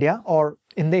 generally in India, or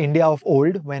in the India of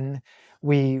old, when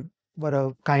we were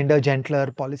a kinder,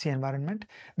 gentler policy environment,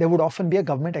 there would often be a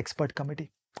government expert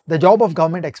committee. The job of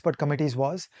government expert committees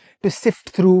was to sift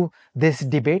through this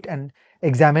debate and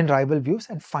examine rival views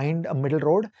and find a middle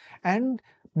road and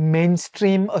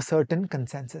mainstream a certain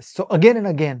consensus. So again and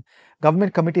again,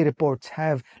 government committee reports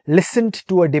have listened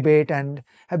to a debate and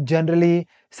have generally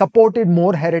supported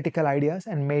more heretical ideas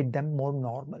and made them more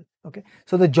normal. Okay,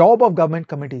 so the job of government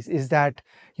committees is that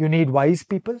you need wise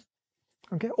people,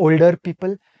 okay, older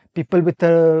people, people with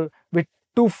 2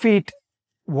 feet,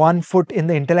 1 foot in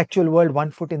the intellectual world,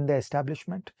 1 foot in the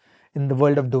establishment, in the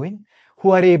world of doing,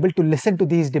 who are able to listen to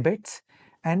these debates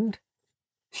and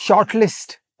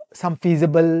shortlist some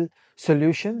feasible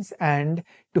solutions and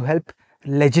to help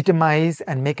legitimize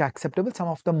and make acceptable some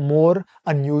of the more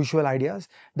unusual ideas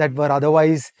that were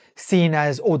otherwise seen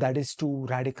as, oh, that is too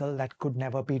radical, that could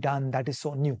never be done, that is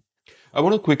so new. I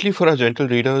want to quickly, for our gentle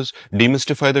readers,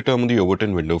 demystify the term the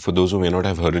Overton window. For those who may not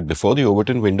have heard it before, the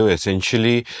Overton window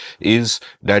essentially is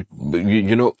that,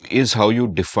 is how you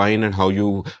define and how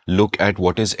you look at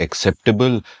what is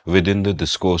acceptable within the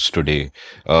discourse today.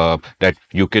 That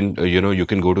you can, you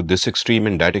can go to this extreme,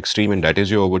 and that is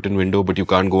your Overton window, but you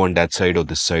can't go on that side or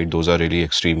this side. Those are really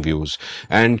extreme views.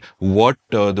 And what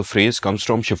the phrase comes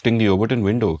from, shifting the Overton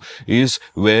window, is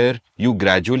where you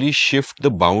gradually shift the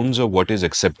bounds of what is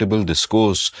acceptable discourse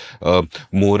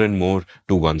more and more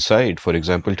to one side. For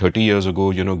example, 30 years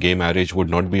ago, gay marriage would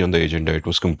not be on the agenda. It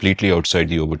was completely outside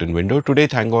the Overton window. Today,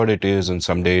 thank God it is, and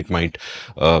someday it might,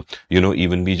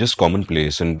 even be just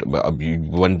commonplace, and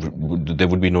there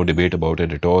would be no debate about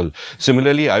it at all.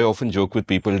 Similarly, I often joke with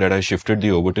people that I shifted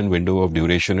the Overton window of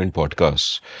duration in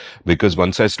podcasts, because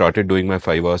once I started doing my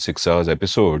 5 hours, 6 hours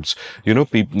episodes,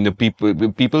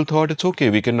 people thought it's okay,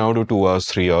 we can now do 2 hours,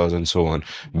 3 hours, and so on.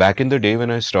 Back in the day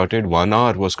when I started, 1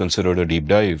 hour was considered a deep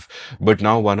dive, but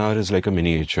now 1 hour is like a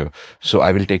miniature. So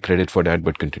I will take credit for that,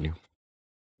 but continue.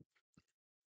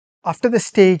 After the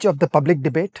stage of the public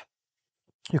debate,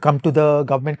 you come to the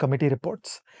government committee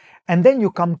reports, and then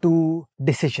you come to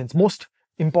decisions. Most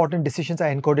important decisions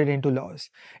are encoded into laws.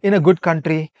 In a good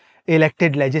country,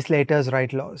 elected legislators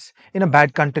write laws. In a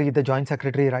bad country, the joint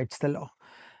secretary writes the law.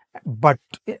 But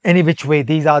any which way,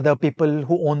 these are the people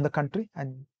who own the country,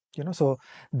 and so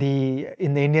in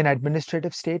the Indian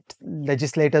administrative state,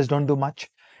 legislators don't do much.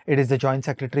 It is the joint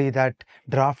secretary that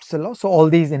drafts the law. So all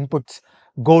these inputs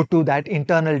go to that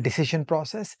internal decision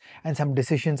process, and some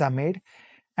decisions are made.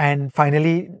 And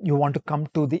finally, you want to come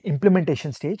to the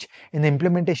implementation stage. In the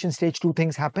implementation stage, 2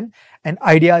 things happen. An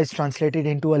idea is translated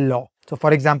into a law. So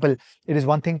for example, it is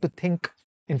one thing to think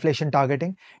inflation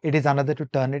targeting. It is another to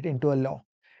turn it into a law.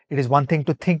 It is one thing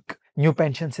to think new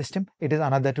pension system. It is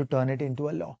another to turn it into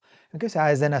a law. Okay, so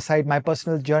as an aside, my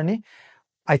personal journey,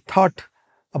 I thought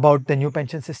about the new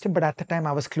pension system, but at the time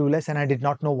I was clueless and I did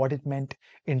not know what it meant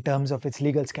in terms of its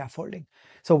legal scaffolding.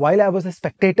 So while I was a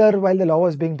spectator while the law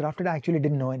was being drafted, I actually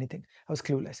didn't know anything. I was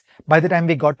clueless. By the time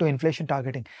we got to inflation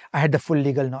targeting, I had the full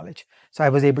legal knowledge. So I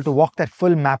was able to walk that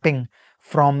full mapping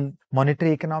from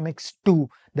monetary economics to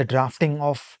the drafting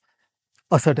of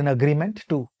a certain agreement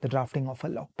to the drafting of a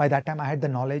law. By that time, I had the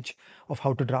knowledge of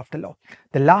how to draft a law.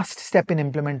 The last step in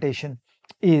implementation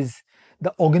is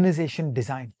the organization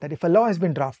design, that if a law has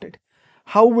been drafted,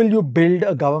 how will you build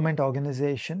a government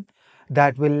organization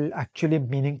that will actually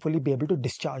meaningfully be able to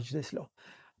discharge this law?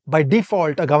 By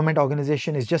default, a government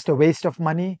organization is just a waste of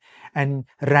money and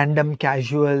random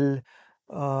casual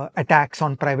attacks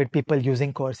on private people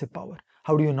using coercive power.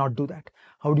 How do you not do that?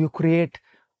 How do you create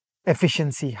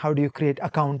efficiency? How do you create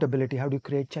accountability? How do you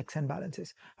create checks and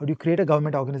balances? How do you create a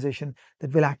government organization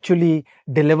that will actually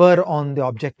deliver on the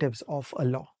objectives of a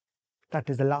law? That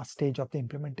is the last stage of the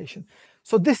implementation.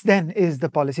 So this then is the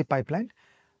policy pipeline.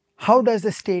 How does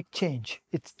the state change?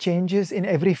 It changes in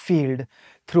every field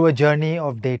through a journey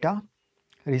of data,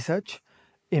 research,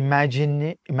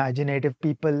 imaginative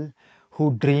people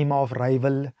who dream of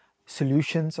rival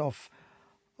solutions, of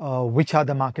which are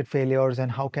the market failures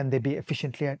and how can they be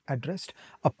efficiently addressed,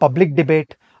 a public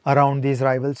debate around these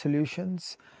rival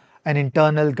solutions, an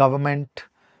internal government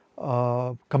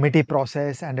committee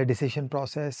process and a decision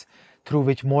process through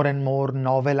which more and more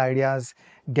novel ideas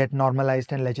get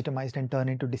normalized and legitimized and turn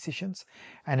into decisions,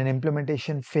 and an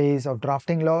implementation phase of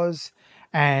drafting laws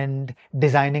and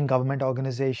designing government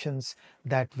organizations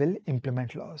that will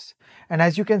implement laws. And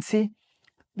as you can see,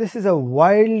 this is a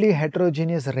wildly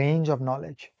heterogeneous range of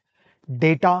knowledge.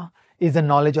 Data is the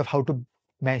knowledge of how to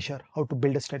measure, how to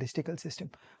build a statistical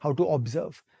system, how to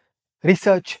observe.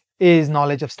 Research is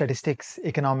knowledge of statistics,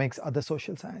 economics, other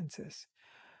social sciences.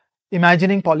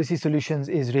 Imagining policy solutions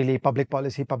is really public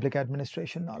policy, public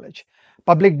administration knowledge.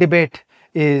 Public debate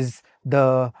is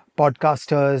the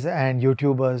podcasters and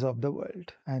YouTubers of the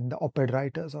world and the op-ed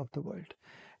writers of the world.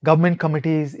 Government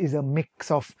committees is a mix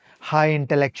of high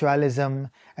intellectualism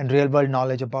and real world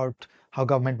knowledge about how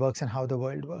government works and how the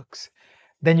world works.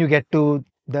 Then you get to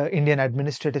the Indian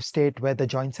administrative state where the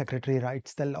joint secretary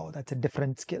writes the law. That's a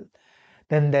different skill.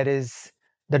 Then there is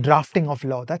the drafting of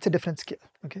law. That's a different skill.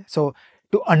 Okay, so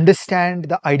to understand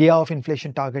the idea of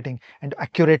inflation targeting and to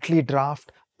accurately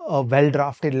draft a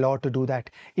well-drafted law to do that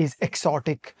is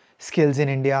exotic skills in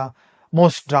India.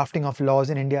 Most drafting of laws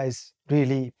in India is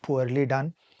really poorly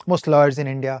done. Most lawyers in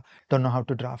India don't know how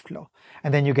to draft law.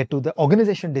 And then you get to the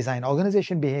organization design,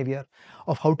 organization behavior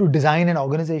of how to design an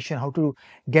organization, how to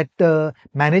get the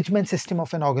management system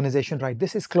of an organization right.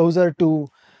 This is closer to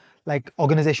like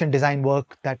organization design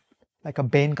work that like a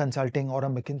Bain Consulting or a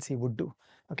McKinsey would do.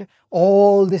 Okay,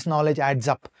 all this knowledge adds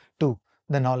up to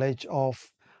the knowledge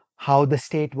of how the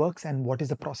state works and what is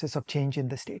the process of change in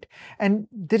the state. And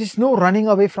there is no running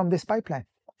away from this pipeline.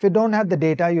 If you don't have the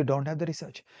data, you don't have the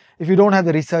research. If you don't have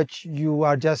the research, you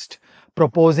are just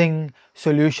proposing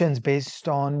solutions based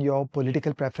on your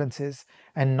political preferences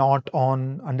and not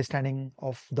on understanding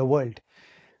of the world.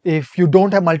 If you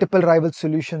don't have multiple rival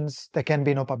solutions, there can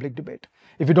be no public debate.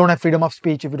 If you don't have freedom of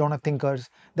speech, if you don't have thinkers,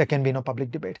 there can be no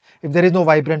public debate. If there is no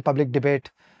vibrant public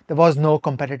debate, there was no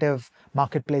competitive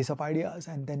marketplace of ideas,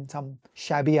 and then some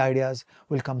shabby ideas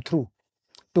will come through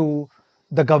to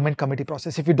the government committee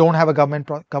process. If you don't have a government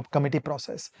committee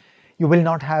process, you will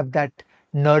not have that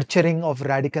nurturing of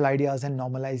radical ideas and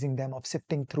normalizing them, of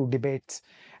sifting through debates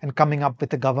and coming up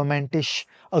with a governmentish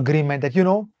agreement that,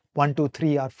 1, 2,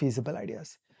 3 are feasible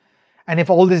ideas. And if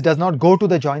all this does not go to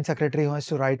the joint secretary who has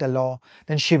to write a law,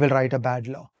 then she will write a bad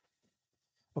law.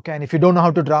 Okay, and if you don't know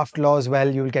how to draft laws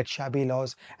well, you will get shabby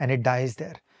laws and it dies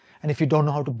there. And if you don't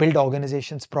know how to build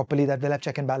organizations properly that will have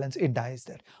check and balance, it dies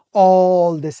there.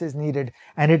 All this is needed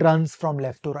and it runs from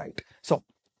left to right. So,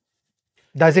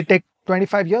 does it take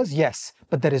 25 years? Yes,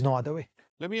 but there is no other way.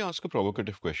 Let me ask a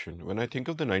provocative question. When I think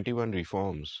of the 91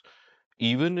 reforms,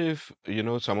 even if,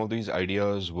 some of these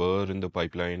ideas were in the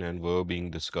pipeline and were being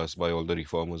discussed by all the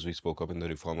reformers we spoke of in the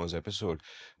reformers episode,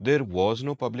 there was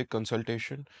no public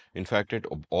consultation. In fact, it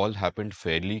all happened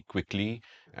fairly quickly,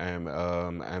 and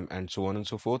so on and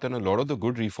so forth. And a lot of the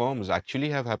good reforms actually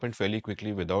have happened fairly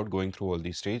quickly without going through all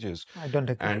these stages. I don't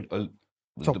agree. And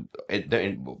So-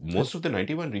 most of the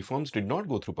 91 reforms did not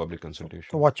go through public So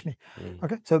consultation. watch me. Mm.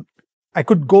 Okay, so I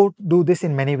could go do this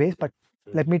in many ways, but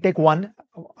let me take one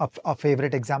of our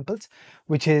favorite examples,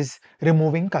 which is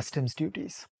removing customs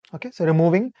duties. Okay, so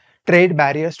removing trade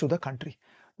barriers to the country.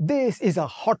 This is a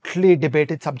hotly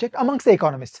debated subject amongst the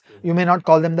economists. You may not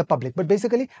call them the public, but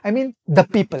basically, I mean the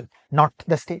people, not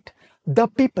the state. The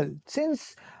people.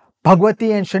 Since Bhagwati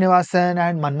and Srinivasan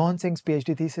and Manmohan Singh's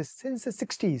PhD thesis since the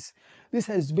 60s, this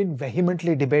has been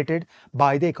vehemently debated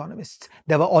by the economists.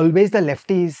 There were always the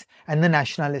lefties and the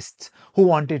nationalists who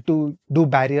wanted to do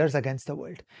barriers against the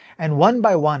world. And one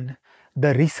by one,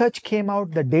 the research came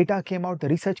out, the data came out, the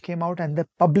research came out, and the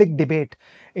public debate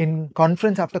in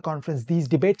conference after conference, these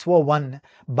debates were won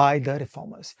by the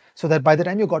reformers. So that by the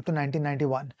time you got to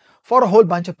 1991, for a whole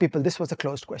bunch of people, this was a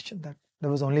closed question. That there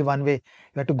was only one way.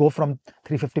 You had to go from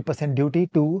 350% duty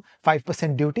to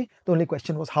 5% duty. The only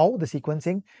question was how, the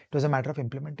sequencing. It was a matter of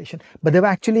implementation. But there were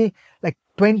actually like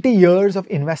 20 years of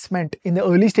investment in the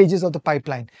early stages of the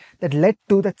pipeline that led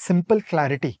to that simple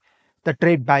clarity that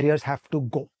trade barriers have to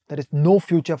go. There is no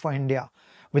future for India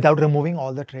without removing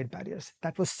all the trade barriers.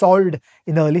 That was solved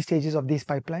in the early stages of the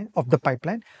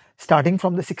pipeline, starting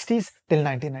from the 60s till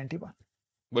 1991.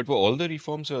 But were all the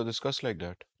reforms discussed like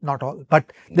that? Not all,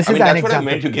 but this I is mean, an that's what I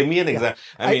example. meant. You gave me an example.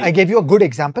 I gave you a good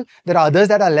example. There are others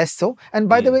that are less so. And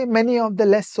by the way, many of the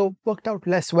less so worked out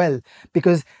less well,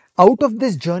 because out of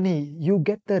this journey, you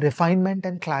get the refinement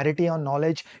and clarity on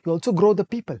knowledge. You also grow the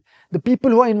people. The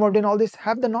people who are involved in all this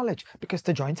have the knowledge, because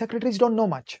the joint secretaries don't know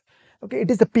much. Okay,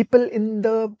 it is the people in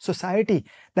the society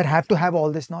that have to have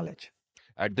all this knowledge.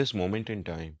 At this moment in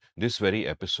time, this very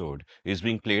episode is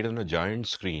being played on a giant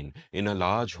screen in a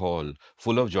large hall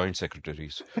full of joint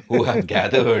secretaries who have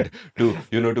gathered to,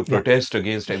 to Yeah. protest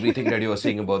against everything that you are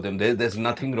saying about them. There's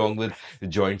nothing wrong with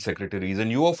joint secretaries.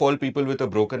 And you, of all people with a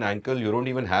broken ankle, you don't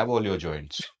even have all your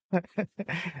joints.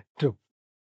 True.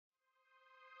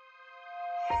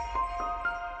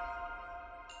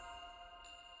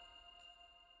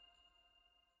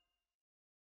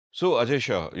 So, Ajay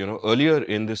Shah, earlier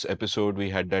in this episode, we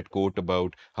had that quote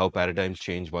about how paradigms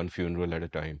change one funeral at a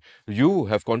time. You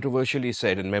have controversially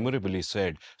said and memorably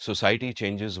said, society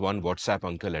changes one WhatsApp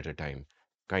uncle at a time.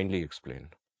 Kindly explain.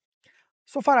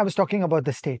 So far, I was talking about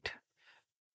the state.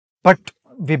 But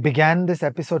we began this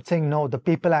episode saying, no, the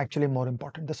people are actually more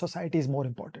important. The society is more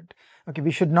important. Okay,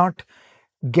 we should not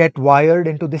get wired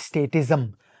into this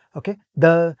statism. Okay,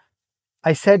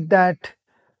 I said that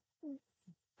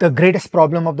the greatest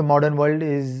problem of the modern world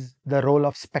is the role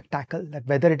of spectacle, that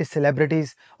whether it is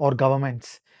celebrities or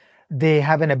governments, they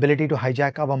have an ability to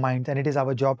hijack our minds, and it is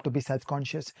our job to be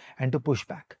self-conscious and to push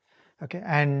back. Okay,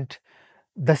 and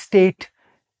the state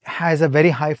has a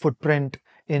very high footprint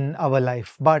in our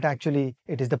life, but actually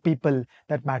it is the people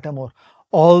that matter more.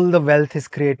 All the wealth is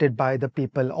created by the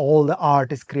people, all the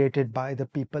art is created by the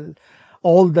people,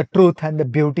 all the truth and the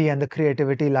beauty and the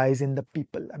creativity lies in the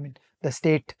people. I mean, the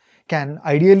state can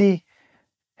ideally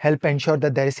help ensure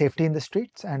that there is safety in the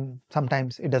streets, and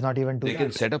sometimes it does not even do They that.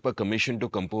 can set up a commission to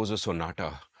compose a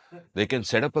sonata. They can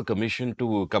set up a commission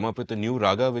to come up with a new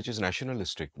raga which is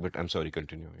nationalistic. But I'm sorry,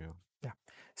 continue. Yeah.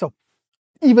 So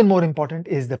even more important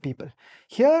is the people.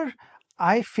 Here,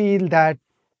 I feel that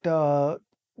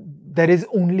there is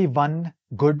only one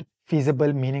good,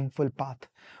 feasible, meaningful path,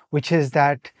 which is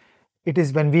that it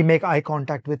is when we make eye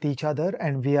contact with each other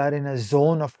and we are in a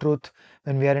zone of truth,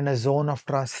 when we are in a zone of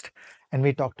trust, and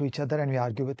we talk to each other and we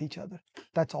argue with each other.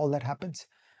 That's all that happens.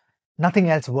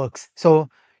 Nothing else works. So,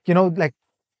 like,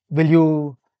 will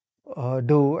you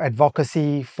do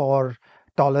advocacy for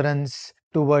tolerance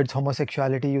towards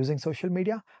homosexuality using social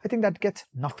media? I think that gets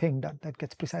nothing done. That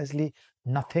gets precisely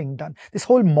nothing done. This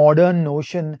whole modern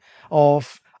notion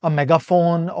of a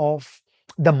megaphone, of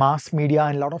the mass media,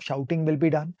 and a lot of shouting will be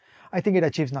done, I think it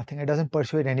achieves nothing. It doesn't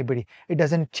persuade anybody. It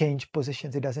doesn't change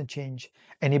positions. It doesn't change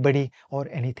anybody or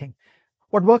anything.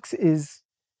 What works is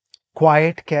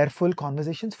quiet, careful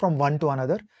conversations from one to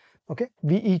another. Okay,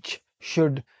 we each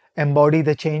should embody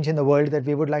the change in the world that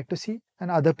we would like to see, and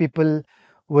other people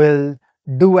will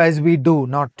do as we do,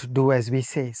 not do as we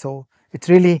say. So it's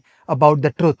really about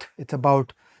the truth. It's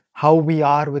about how we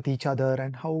are with each other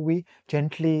and how we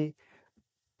gently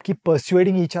keep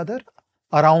persuading each other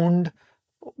around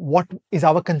what is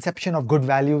our conception of good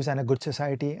values and a good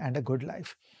society and a good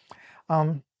life.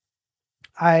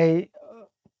 I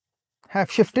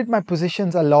have shifted my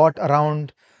positions a lot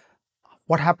around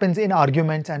what happens in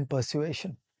arguments and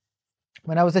persuasion.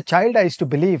 When I was a child, I used to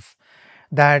believe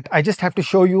that I just have to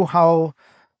show you how,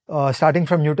 starting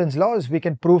from Newton's laws, we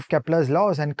can prove Kepler's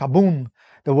laws, and kaboom,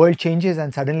 the world changes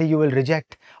and suddenly you will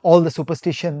reject all the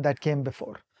superstition that came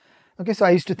before. Okay, so I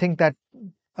used to think that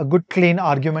a good clean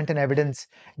argument and evidence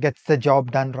gets the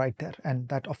job done right there, and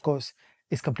that of course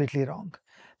is completely wrong.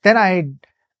 Then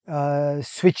I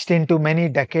switched into many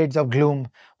decades of gloom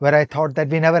where I thought that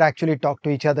we never actually talk to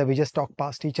each other, we just talk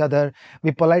past each other,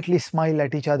 we politely smile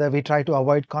at each other, we try to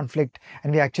avoid conflict,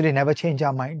 and we actually never change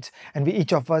our minds, and we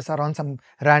each of us are on some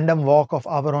random walk of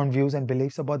our own views and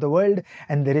beliefs about the world,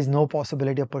 and there is no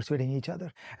possibility of persuading each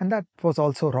other. And that was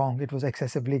also wrong. It was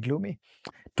excessively gloomy.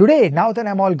 Today, now that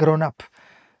I'm all grown up,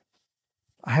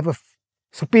 I have a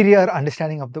superior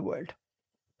understanding of the world.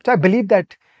 So I believe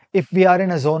that if we are in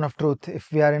a zone of truth,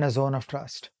 if we are in a zone of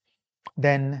trust,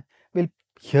 then we'll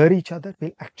hear each other,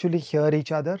 we'll actually hear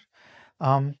each other.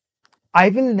 I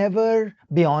will never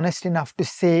be honest enough to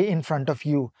say in front of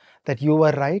you that you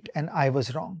were right and I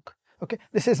was wrong. Okay,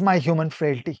 this is my human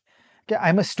frailty. Okay,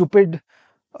 I'm a stupid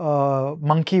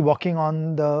monkey walking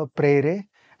on the prairie,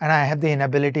 and I have the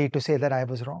inability to say that I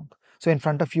was wrong. So in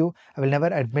front of you, I will never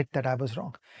admit that I was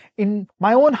wrong. In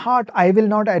my own heart, I will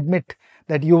not admit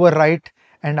that you were right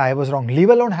and I was wrong, leave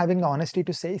alone having the honesty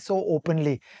to say so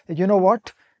openly that, you know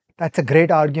what, that's a great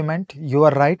argument, you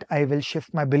are right, I will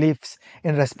shift my beliefs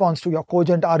in response to your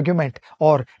cogent argument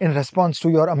or in response to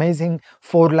your amazing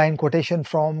 4-line quotation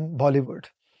from Bollywood.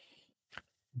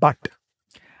 But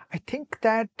I think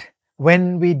that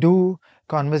when we do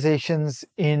conversations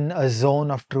in a zone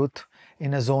of truth,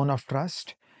 in a zone of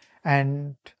trust,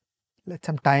 and let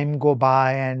some time go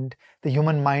by and the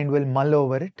human mind will mull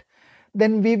over it,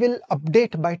 then we will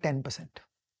update by 10%.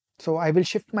 So I will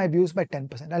shift my views by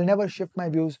 10%. I'll never shift my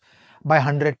views by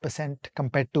 100%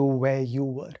 compared to where you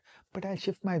were, but I'll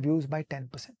shift my views by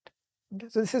 10%. Okay?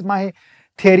 So this is my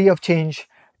theory of change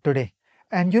today.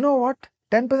 And you know what?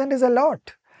 10% is a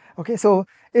lot. Okay, so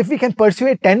if we can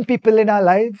persuade 10 people in our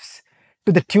lives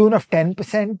to the tune of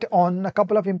 10% on a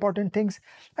couple of important things,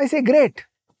 I say great.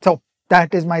 So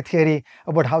that is my theory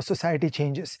about how society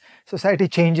changes. Society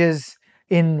changes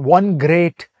in one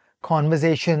great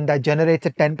conversation that generates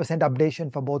a 10%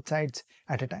 updation for both sides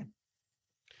at a time.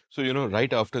 So,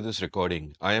 right after this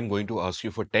recording, I am going to ask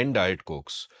you for 10 Diet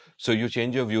Cokes. So you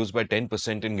change your views by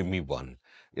 10% and give me one.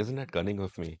 Isn't that cunning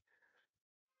of me?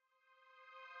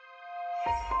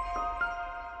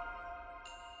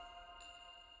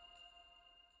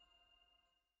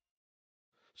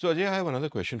 So, Ajay, I have another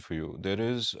question for you. There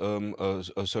is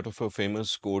a sort of a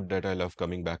famous quote that I love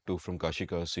coming back to from Kashi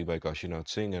Kasi by Kashinath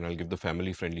Singh, and I'll give the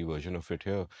family-friendly version of it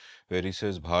here, where he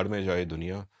says, "Bhar mein jaye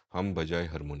duniya, hum bajaye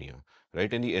harmonia."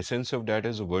 Right? And the essence of that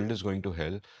is the world is going to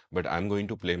hell, but I'm going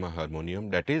to play my harmonium.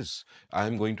 That is,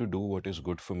 I'm going to do what is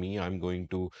good for me. I'm going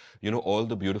to, all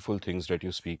the beautiful things that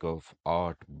you speak of,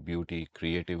 art, beauty,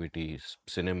 creativity,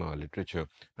 cinema, literature.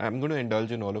 I'm going to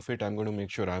indulge in all of it. I'm going to make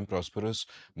sure I'm prosperous,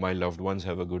 my loved ones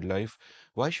have a good life.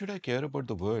 Why should I care about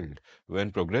the world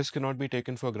when progress cannot be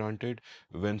taken for granted,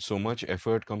 when so much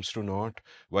effort comes to naught?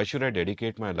 Why should I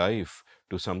dedicate my life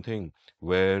to something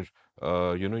where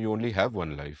you only have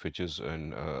one life, which is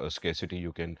a scarcity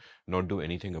you can not do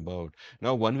anything about?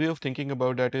 Now, one way of thinking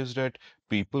about that is that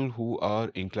people who are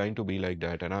inclined to be like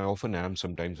that, and I often am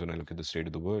sometimes when I look at the state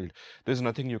of the world, there's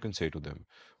nothing you can say to them.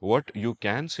 What you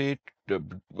can say,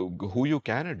 who you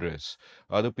can address,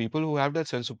 are the people who have that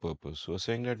sense of purpose, who are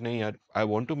saying that, nahi yaar, I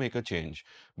want to make a change,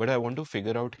 but I want to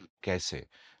figure out kaise.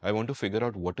 I want to figure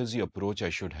out what is the approach I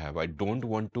should have. I don't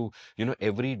want to,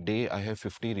 every day I have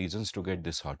 50 reasons to get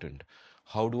disheartened.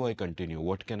 How do I continue?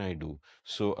 What can I do?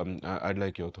 So I'd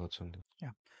like your thoughts on this.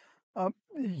 Yeah.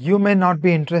 You may not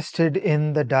be interested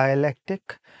in the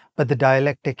dialectic, but the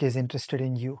dialectic is interested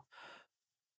in you.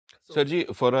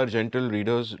 Sarji, for our gentle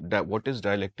readers, what is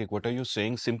dialectic? What are you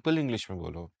saying? Simple English mein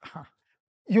bolo.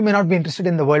 You may not be interested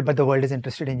in the world, but the world is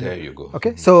interested in There you. you go.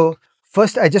 Okay, so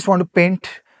first I just want to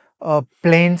paint a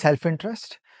plain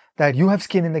self-interest that you have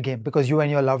skin in the game because you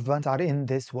and your loved ones are in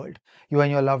this world. You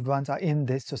and your loved ones are in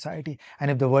this society.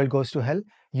 And if the world goes to hell,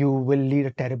 you will lead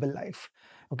a terrible life.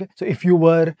 Okay, so if you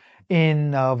were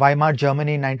in Weimar,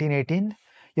 Germany in 1918,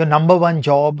 your number one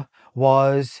job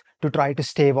was to try to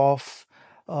stave off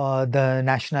the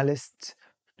nationalists.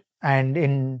 And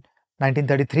in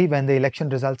 1933, when the election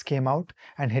results came out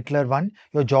and Hitler won,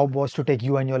 your job was to take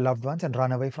you and your loved ones and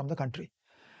run away from the country.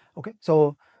 Okay,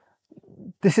 so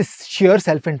this is sheer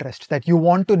self-interest that you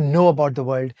want to know about the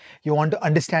world, you want to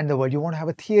understand the world, you want to have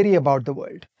a theory about the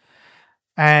world.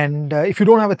 And if you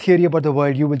don't have a theory about the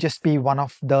world, you will just be one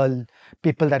of the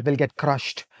people that will get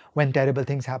crushed when terrible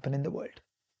things happen in the world.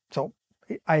 So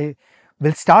I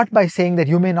will start by saying that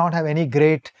you may not have any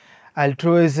great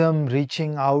altruism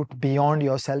reaching out beyond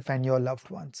yourself and your loved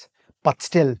ones, but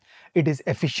still it is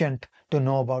efficient to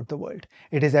know about the world.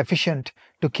 It is efficient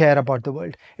to care about the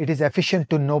world. It is efficient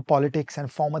to know politics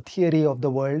and form a theory of the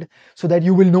world so that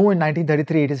you will know in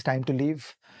 1933 it is time to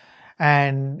leave.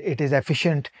 And it is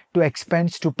efficient to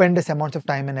expend stupendous amounts of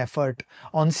time and effort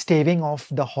on staving off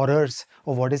the horrors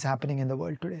of what is happening in the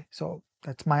world today. So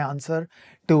that's my answer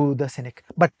to the cynic.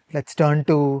 But let's turn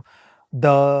to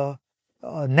the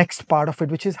next part of it,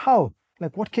 which is how,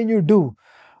 like, what can you do?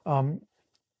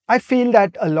 I feel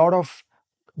that a lot of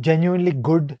genuinely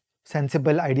good,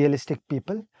 sensible, idealistic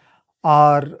people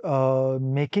are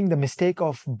making the mistake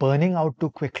of burning out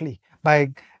too quickly by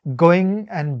going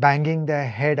and banging their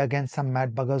head against some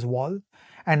mad bugger's wall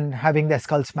and having their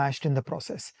skull smashed in the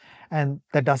process. And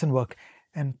that doesn't work.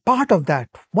 And part of that,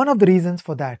 one of the reasons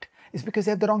for that, is because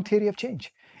they have the wrong theory of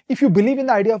change. If you believe in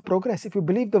the idea of progress, if you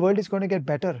believe the world is going to get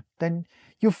better, then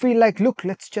you feel like, look,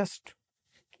 let's just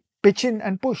pitch in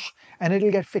and push and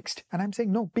it'll get fixed. And I'm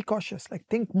saying, no, be cautious. Like,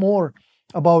 think more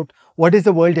about what is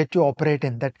the world that you operate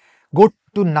in, that go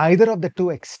to neither of the two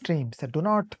extremes, that do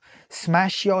not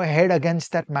smash your head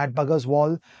against that mad bugger's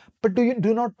wall, but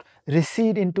do not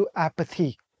recede into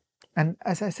apathy. And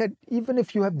as I said, even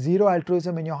if you have zero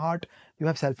altruism in your heart, you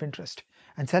have self-interest.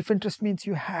 And self-interest means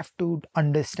you have to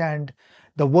understand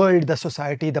the world, the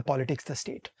society, the politics, the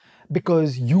state,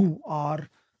 because you are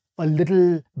a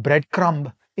little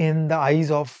breadcrumb in the eyes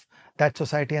of that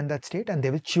society and that state, and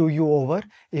they will chew you over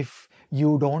if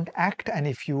you don't act and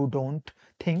if you don't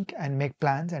think and make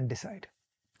plans and decide.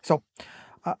 So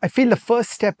I feel the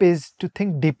first step is to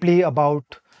think deeply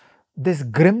about this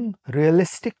grim,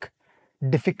 realistic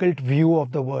difficult view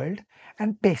of the world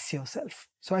and pace yourself.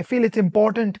 So I feel it's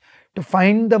important to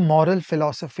find the moral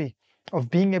philosophy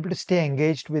of being able to stay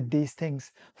engaged with these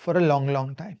things for a long,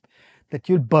 long time. That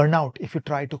you'll burn out if you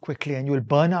try too quickly, and you'll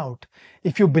burn out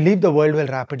if you believe the world will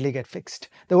rapidly get fixed.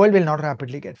 The world will not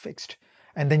rapidly get fixed.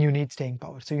 And then you need staying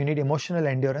power. So you need emotional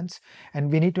endurance, and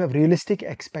we need to have realistic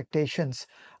expectations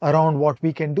around what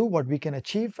we can do, what we can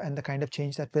achieve, and the kind of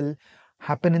change that will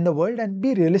happen in the world, and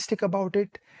be realistic about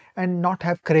it and not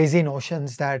have crazy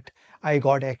notions that I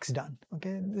got X done.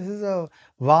 Okay, this is a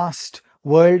vast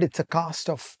world, it's a cast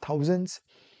of thousands,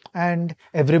 and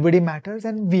everybody matters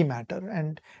and we matter,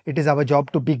 and it is our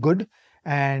job to be good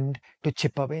and to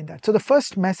chip away in that. So the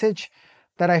first message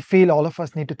that I feel all of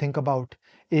us need to think about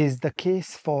is the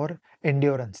case for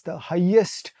endurance. The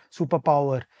highest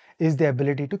superpower is the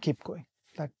ability to keep going.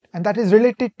 And that is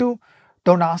related to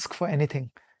don't ask for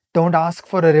anything. Don't ask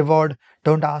for a reward.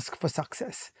 Don't ask for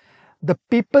success. The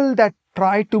people that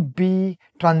try to be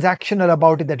transactional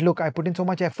about it, that look, I put in so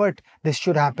much effort, this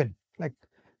should happen. Like,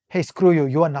 hey, screw you,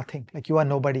 you are nothing. Like, you are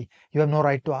nobody. You have no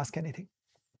right to ask anything.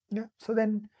 Yeah. So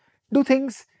then do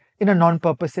things in a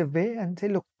non-purposive way and say,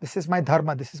 look, this is my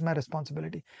dharma, this is my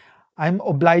responsibility. I'm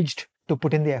obliged to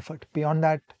put in the effort. Beyond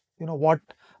that, what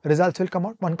results will come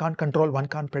out, one can't control, one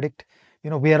can't predict.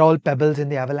 We are all pebbles in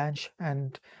the avalanche,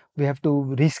 and we have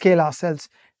to rescale ourselves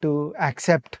to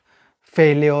accept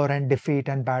failure and defeat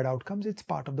and bad outcomes. It's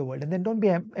part of the world. And then don't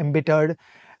be embittered,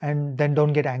 and then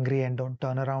don't get angry, and don't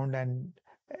turn around and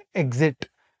exit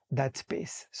that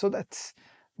space. So that's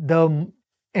the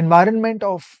environment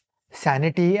of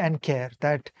sanity and care,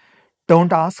 that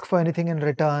don't ask for anything in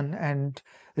return, and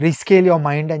rescale your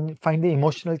mind and find the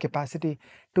emotional capacity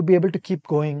to be able to keep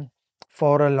going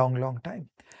for a long, long time.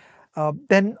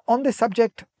 Then on this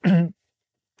subject,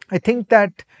 I think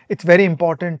that it's very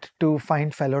important to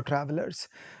find fellow travelers.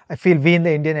 I feel we in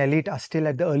the Indian elite are still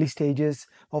at the early stages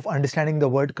of understanding the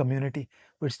word community.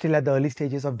 We're still at the early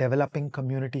stages of developing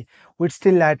community. We're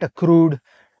still at a crude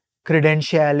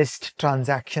credentialist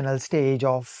transactional stage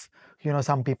of,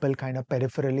 some people kind of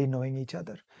peripherally knowing each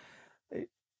other.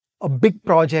 A big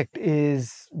project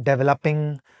is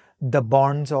developing the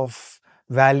bonds of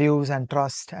values and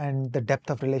trust and the depth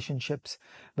of relationships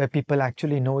where people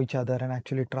actually know each other and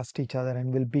actually trust each other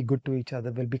and will be good to each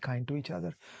other, will be kind to each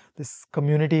other. This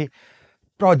community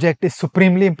project is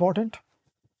supremely important.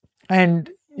 And,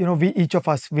 each of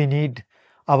us, we need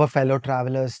our fellow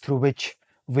travelers through which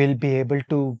we'll be able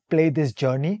to play this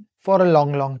journey for a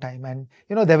long, long time. And,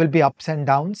 there will be ups and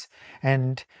downs,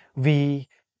 and we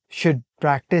should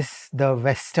practice the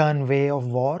Western way of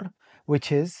war,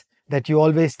 which is that you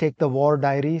always take the war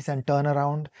diaries and turn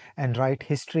around and write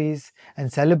histories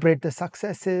and celebrate the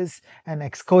successes and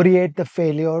excoriate the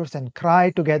failures and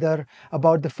cry together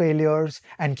about the failures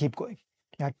and keep going.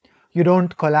 That you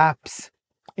don't collapse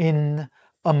in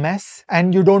a mess,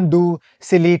 and you don't do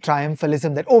silly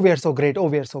triumphalism that, oh, we are so great, oh,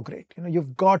 we are so great.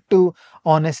 You've got to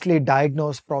honestly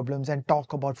diagnose problems and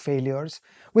talk about failures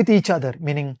with each other,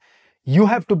 meaning you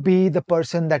have to be the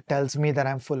person that tells me that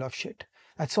I'm full of shit.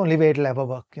 That's the only way it'll ever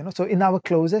work. So in our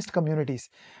closest communities,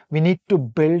 we need to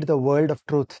build the world of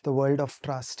truth, the world of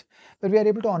trust, where we are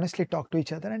able to honestly talk to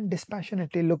each other and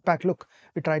dispassionately look back. Look,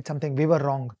 we tried something, we were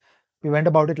wrong. We went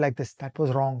about it like this. That was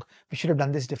wrong. We should have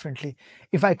done this differently.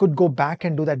 If I could go back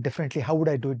and do that differently, how would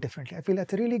I do it differently? I feel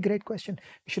that's a really great question.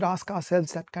 We should ask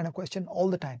ourselves that kind of question all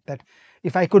the time. That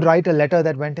if I could write a letter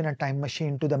that went in a time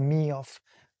machine to the me of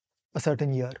a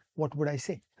certain year, what would I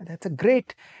say? And that's a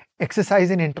great exercise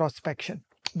in introspection,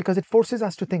 because it forces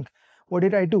us to think, what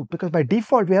did I do? Because by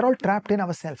default, we are all trapped in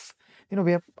ourselves.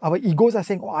 Our egos are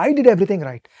saying, oh, I did everything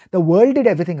right. The world did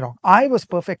everything wrong. I was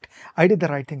perfect. I did the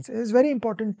right things. It's very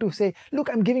important to say, look,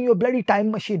 I'm giving you a bloody time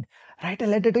machine. Write a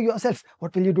letter to yourself.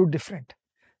 What will you do different?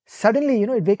 Suddenly,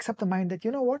 it wakes up the mind that,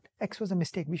 what? X was a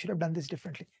mistake. We should have done this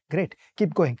differently. Great.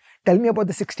 Keep going. Tell me about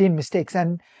the 16 mistakes.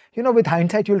 And, with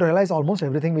hindsight, you'll realize almost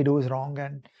everything we do is wrong.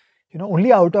 And,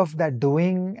 only out of that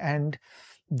doing and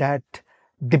that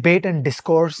debate and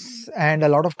discourse and a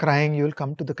lot of crying, you'll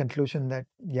come to the conclusion that,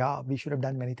 yeah, we should have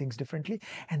done many things differently.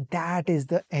 And that is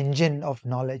the engine of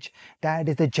knowledge. That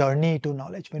is the journey to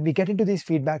knowledge. When we get into these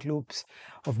feedback loops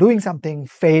of doing something,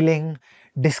 failing,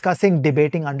 discussing,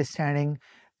 debating, understanding,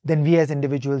 then we as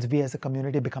individuals, we as a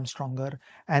community become stronger.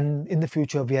 And in the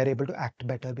future, we are able to act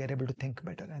better. We are able to think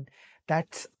better. And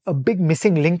that's a big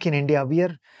missing link in India. We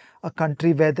are a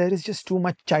country where there is just too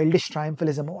much childish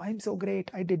triumphalism. Oh, I'm so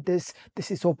great. I did this. This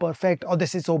is so perfect. Or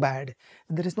this is so bad.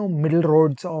 And there is no middle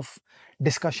roads of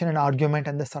discussion and argument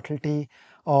and the subtlety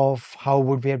of how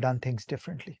would we have done things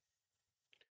differently.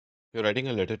 You're writing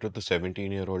a letter to the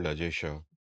 17-year-old Ajay Shah.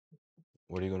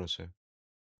 What are you going to say?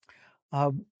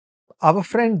 Uh, our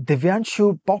friend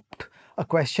Divyanshu popped a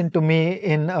question to me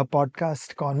in a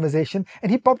podcast conversation,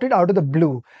 and he popped it out of the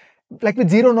blue. Like with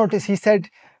zero notice, he said,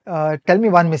 tell me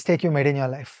one mistake you made in your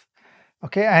life.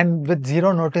 Okay, and with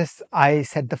zero notice, I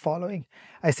said the following.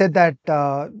 I said that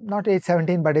not age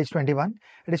 17, but age 21.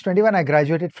 At age 21, I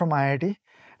graduated from IIT,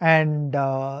 and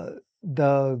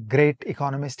the great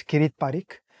economist Kirit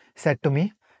Parikh said to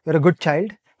me, "You're a good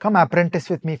child. Come apprentice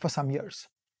with me for some years."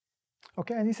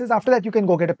 Okay, and he says, after that, you can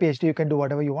go get a PhD, you can do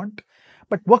whatever you want,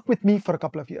 but work with me for a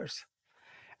couple of years.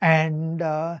 And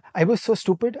I was so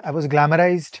stupid. I was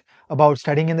glamorized about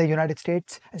studying in the United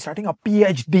States and starting a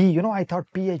PhD. You know, I thought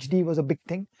PhD was a big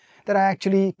thing, that I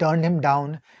actually turned him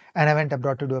down and I went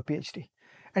abroad to do a PhD.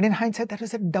 And in hindsight, that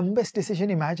was the dumbest decision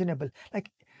imaginable. Like,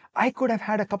 I could have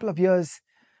had a couple of years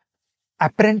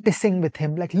apprenticing with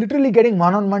him, like literally getting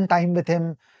one-on-one time with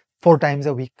him 4 times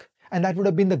a week. And that would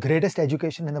have been the greatest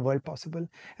education in the world possible.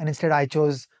 And instead, I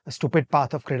chose a stupid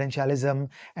path of credentialism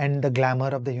and the glamour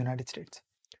of the United States.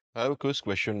 I have a quiz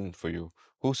question for you.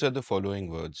 Who said the following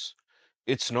words?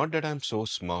 It's not that I'm so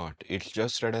smart, it's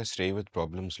just that I stay with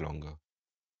problems longer.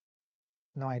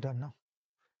 No, I don't know.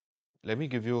 Let me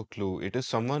give you a clue. It is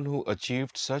someone who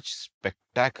achieved such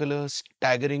spectacular,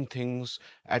 staggering things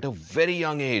at a very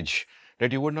young age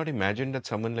that you would not imagine that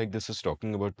someone like this is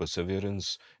talking about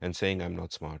perseverance and saying, I'm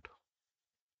not smart.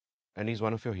 And he's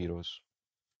one of your heroes.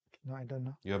 No, I don't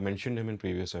know. You have mentioned him in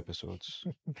previous episodes.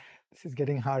 This is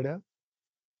getting harder.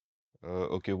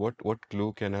 Okay, what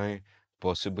clue can I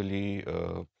possibly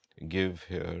give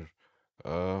here?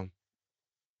 Uh,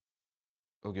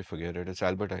 okay, forget it. It's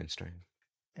Albert Einstein.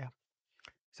 Yeah.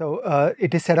 So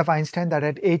it is said of Einstein that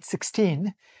at age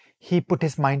 16, he put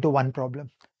his mind to one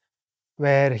problem,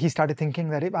 where he started thinking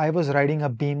that if I was riding a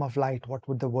beam of light, what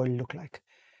would the world look like?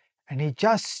 And he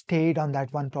just stayed on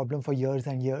that one problem for years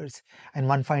and years. And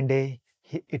one fine day,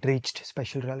 it reached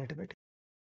special relativity.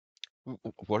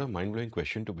 What a mind-blowing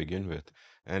question to begin with.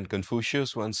 And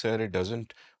Confucius once said it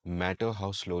doesn't matter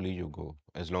how slowly you go,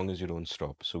 as long as you don't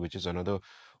stop. So, which is another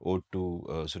ode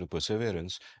to sort of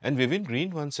perseverance. And Vivian Green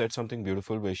once said something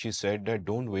beautiful where she said that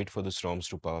don't wait for the storms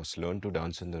to pass, learn to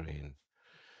dance in the rain.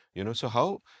 So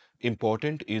how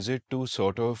important is it to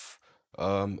sort of,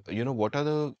 what are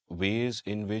the ways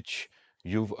in which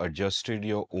you've adjusted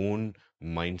your own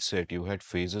mindset? You had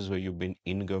phases where you've been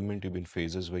in government, you've been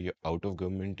phases where you're out of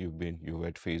government, you've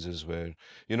had phases where,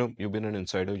 you've been an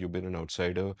insider, you've been an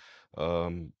outsider.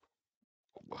 Um,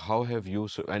 how have you,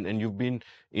 and you've been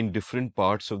in different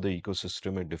parts of the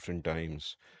ecosystem at different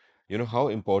times. How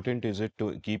important is it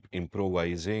to keep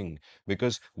improvising?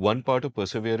 Because one part of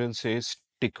perseverance says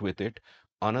stick with it.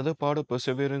 Another part of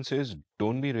perseverance says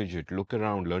don't be rigid, look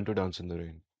around, learn to dance in the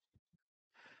rain.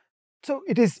 So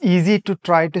it is easy to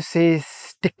try to say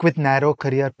stick with narrow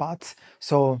career paths.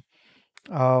 So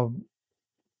uh,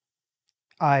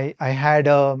 I had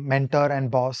a mentor and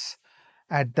boss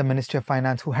at the Ministry of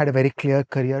Finance who had a very clear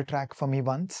career track for me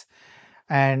once.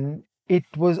 And it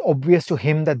was obvious to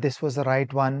him that this was the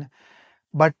right one.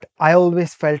 But I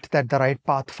always felt that the right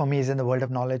path for me is in the world of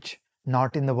knowledge,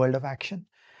 not in the world of action.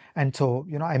 And so,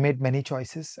 I made many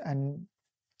choices, and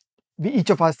we each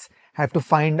of us have to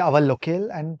find our locale.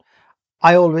 And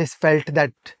I always felt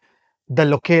that the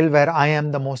locale where I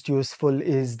am the most useful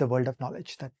is the world of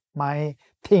knowledge. That my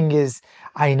thing is,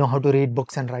 I know how to read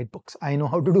books and write books. I know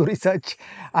how to do research.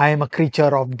 I am a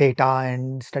creature of data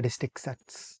and statistics.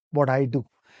 That's what I do.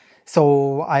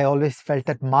 So I always felt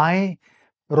that my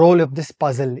role of this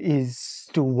puzzle is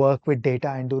to work with data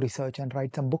and do research and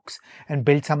write some books and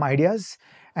build some ideas.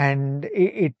 And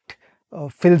it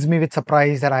fills me with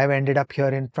surprise that I've ended up here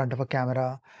in front of a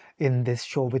camera in this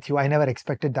show with you. I never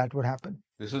expected that would happen.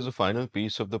 This is the final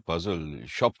piece of the puzzle.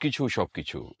 Shopkichu,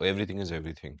 shopkichu. Everything is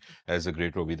everything, as the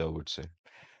great Robida would say.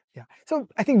 Yeah. So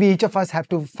I think we each of us have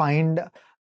to find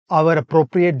our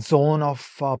appropriate zone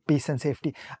of peace and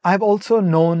safety. I've also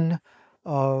known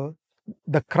uh,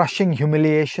 the crushing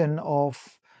humiliation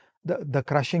of the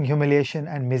crushing humiliation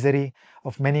and misery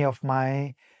of many of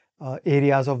my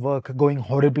areas of work going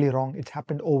horribly wrong. It's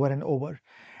happened over and over.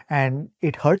 And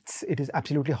it hurts. It is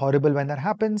absolutely horrible when that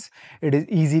happens. It is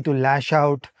easy to lash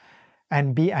out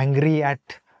and be angry at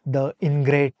the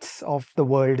ingrates of the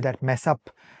world that mess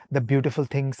up the beautiful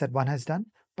things that one has done.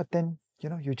 But then,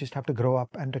 you just have to grow up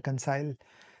and reconcile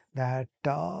that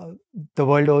the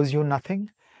world owes you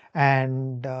nothing,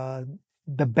 and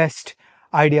the best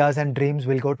ideas and dreams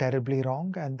will go terribly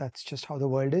wrong, and that's just how the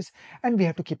world is. And we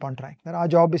have to keep on trying. That our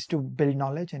job is to build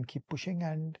knowledge and keep pushing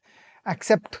and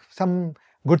accept some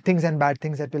good things and bad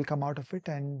things that will come out of it,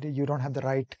 and you don't have the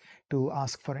right to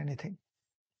ask for anything.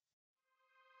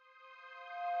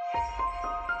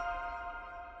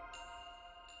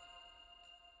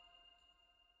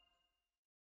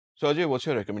 So, Ajay, what's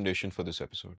your recommendation for this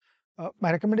episode?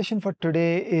 My recommendation for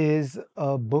today is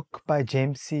a book by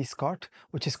James C. Scott,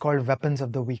 which is called Weapons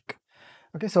of the Weak.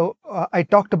 Okay, so I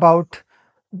talked about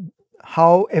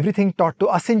how everything taught to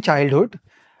us in childhood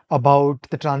about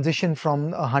the transition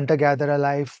from a hunter gatherer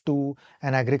life to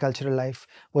an agricultural life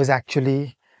was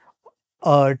actually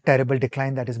a terrible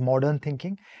decline. That is modern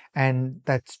thinking, and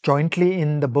that's jointly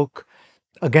in the book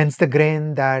Against the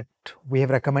Grain that we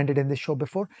have recommended in this show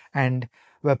before, and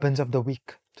Weapons of the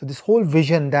Weak. So this whole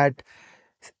vision that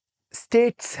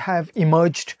states have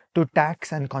emerged to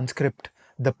tax and conscript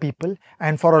the people,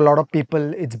 and for a lot of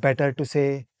people it's better to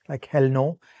say like hell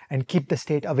no and keep the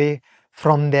state away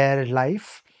from their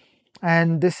life.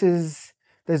 And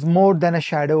there's more than a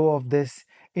shadow of this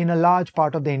in a large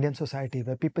part of the Indian society,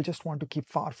 where people just want to keep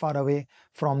far away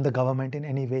from the government in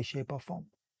any way, shape or form.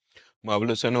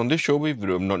 Marvelous. And on this show, we've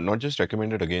not just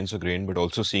recommended Against the Grain, but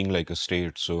also Seeing Like a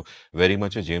State. So very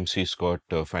much a James C. Scott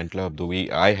fan club. Though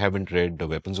I haven't read the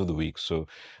Weapons of the Week, so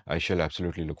I shall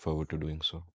absolutely look forward to doing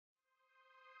so.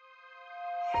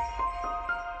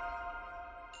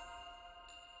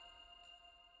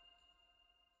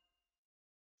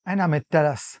 And Amit, tell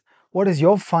us, what is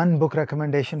your fun book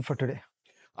recommendation for today?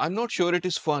 I'm not sure it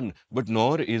is fun, but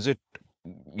nor is it,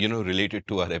 related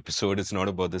to our episode. It's not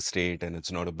about the state, and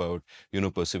it's not about,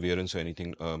 perseverance or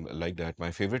anything like that. My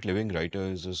favorite living writer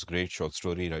is this great short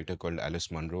story writer called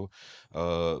Alice Munro.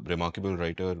 Remarkable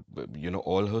writer.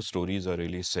 All her stories are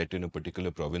really set in a particular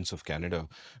province of Canada,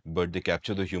 but they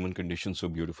capture the human condition so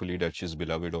beautifully that she's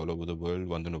beloved all over the world.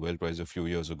 Won the Nobel Prize a few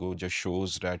years ago. Just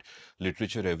shows that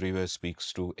literature everywhere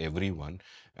speaks to everyone.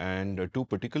 And two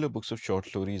particular books of short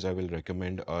stories I will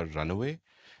recommend are Runaway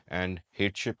and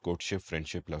Hate Ship, Courtship,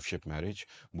 Friendship, Love Ship, Marriage.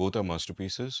 Both are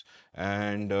masterpieces.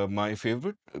 And my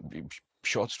favorite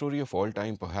short story of all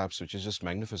time, perhaps, which is just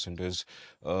magnificent, is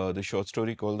the short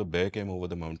story called The Bear Came Over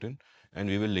the Mountain. And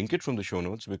we will link it from the show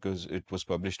notes because it was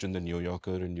published in the New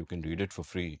Yorker and you can read it for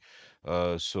free.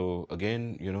 So,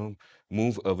 again,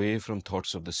 move away from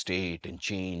thoughts of the state and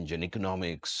change and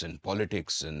economics and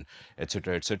politics and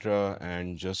etc.,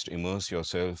 and just immerse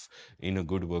yourself in a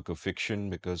good work of fiction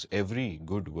because every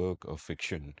good work of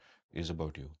fiction is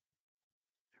about you.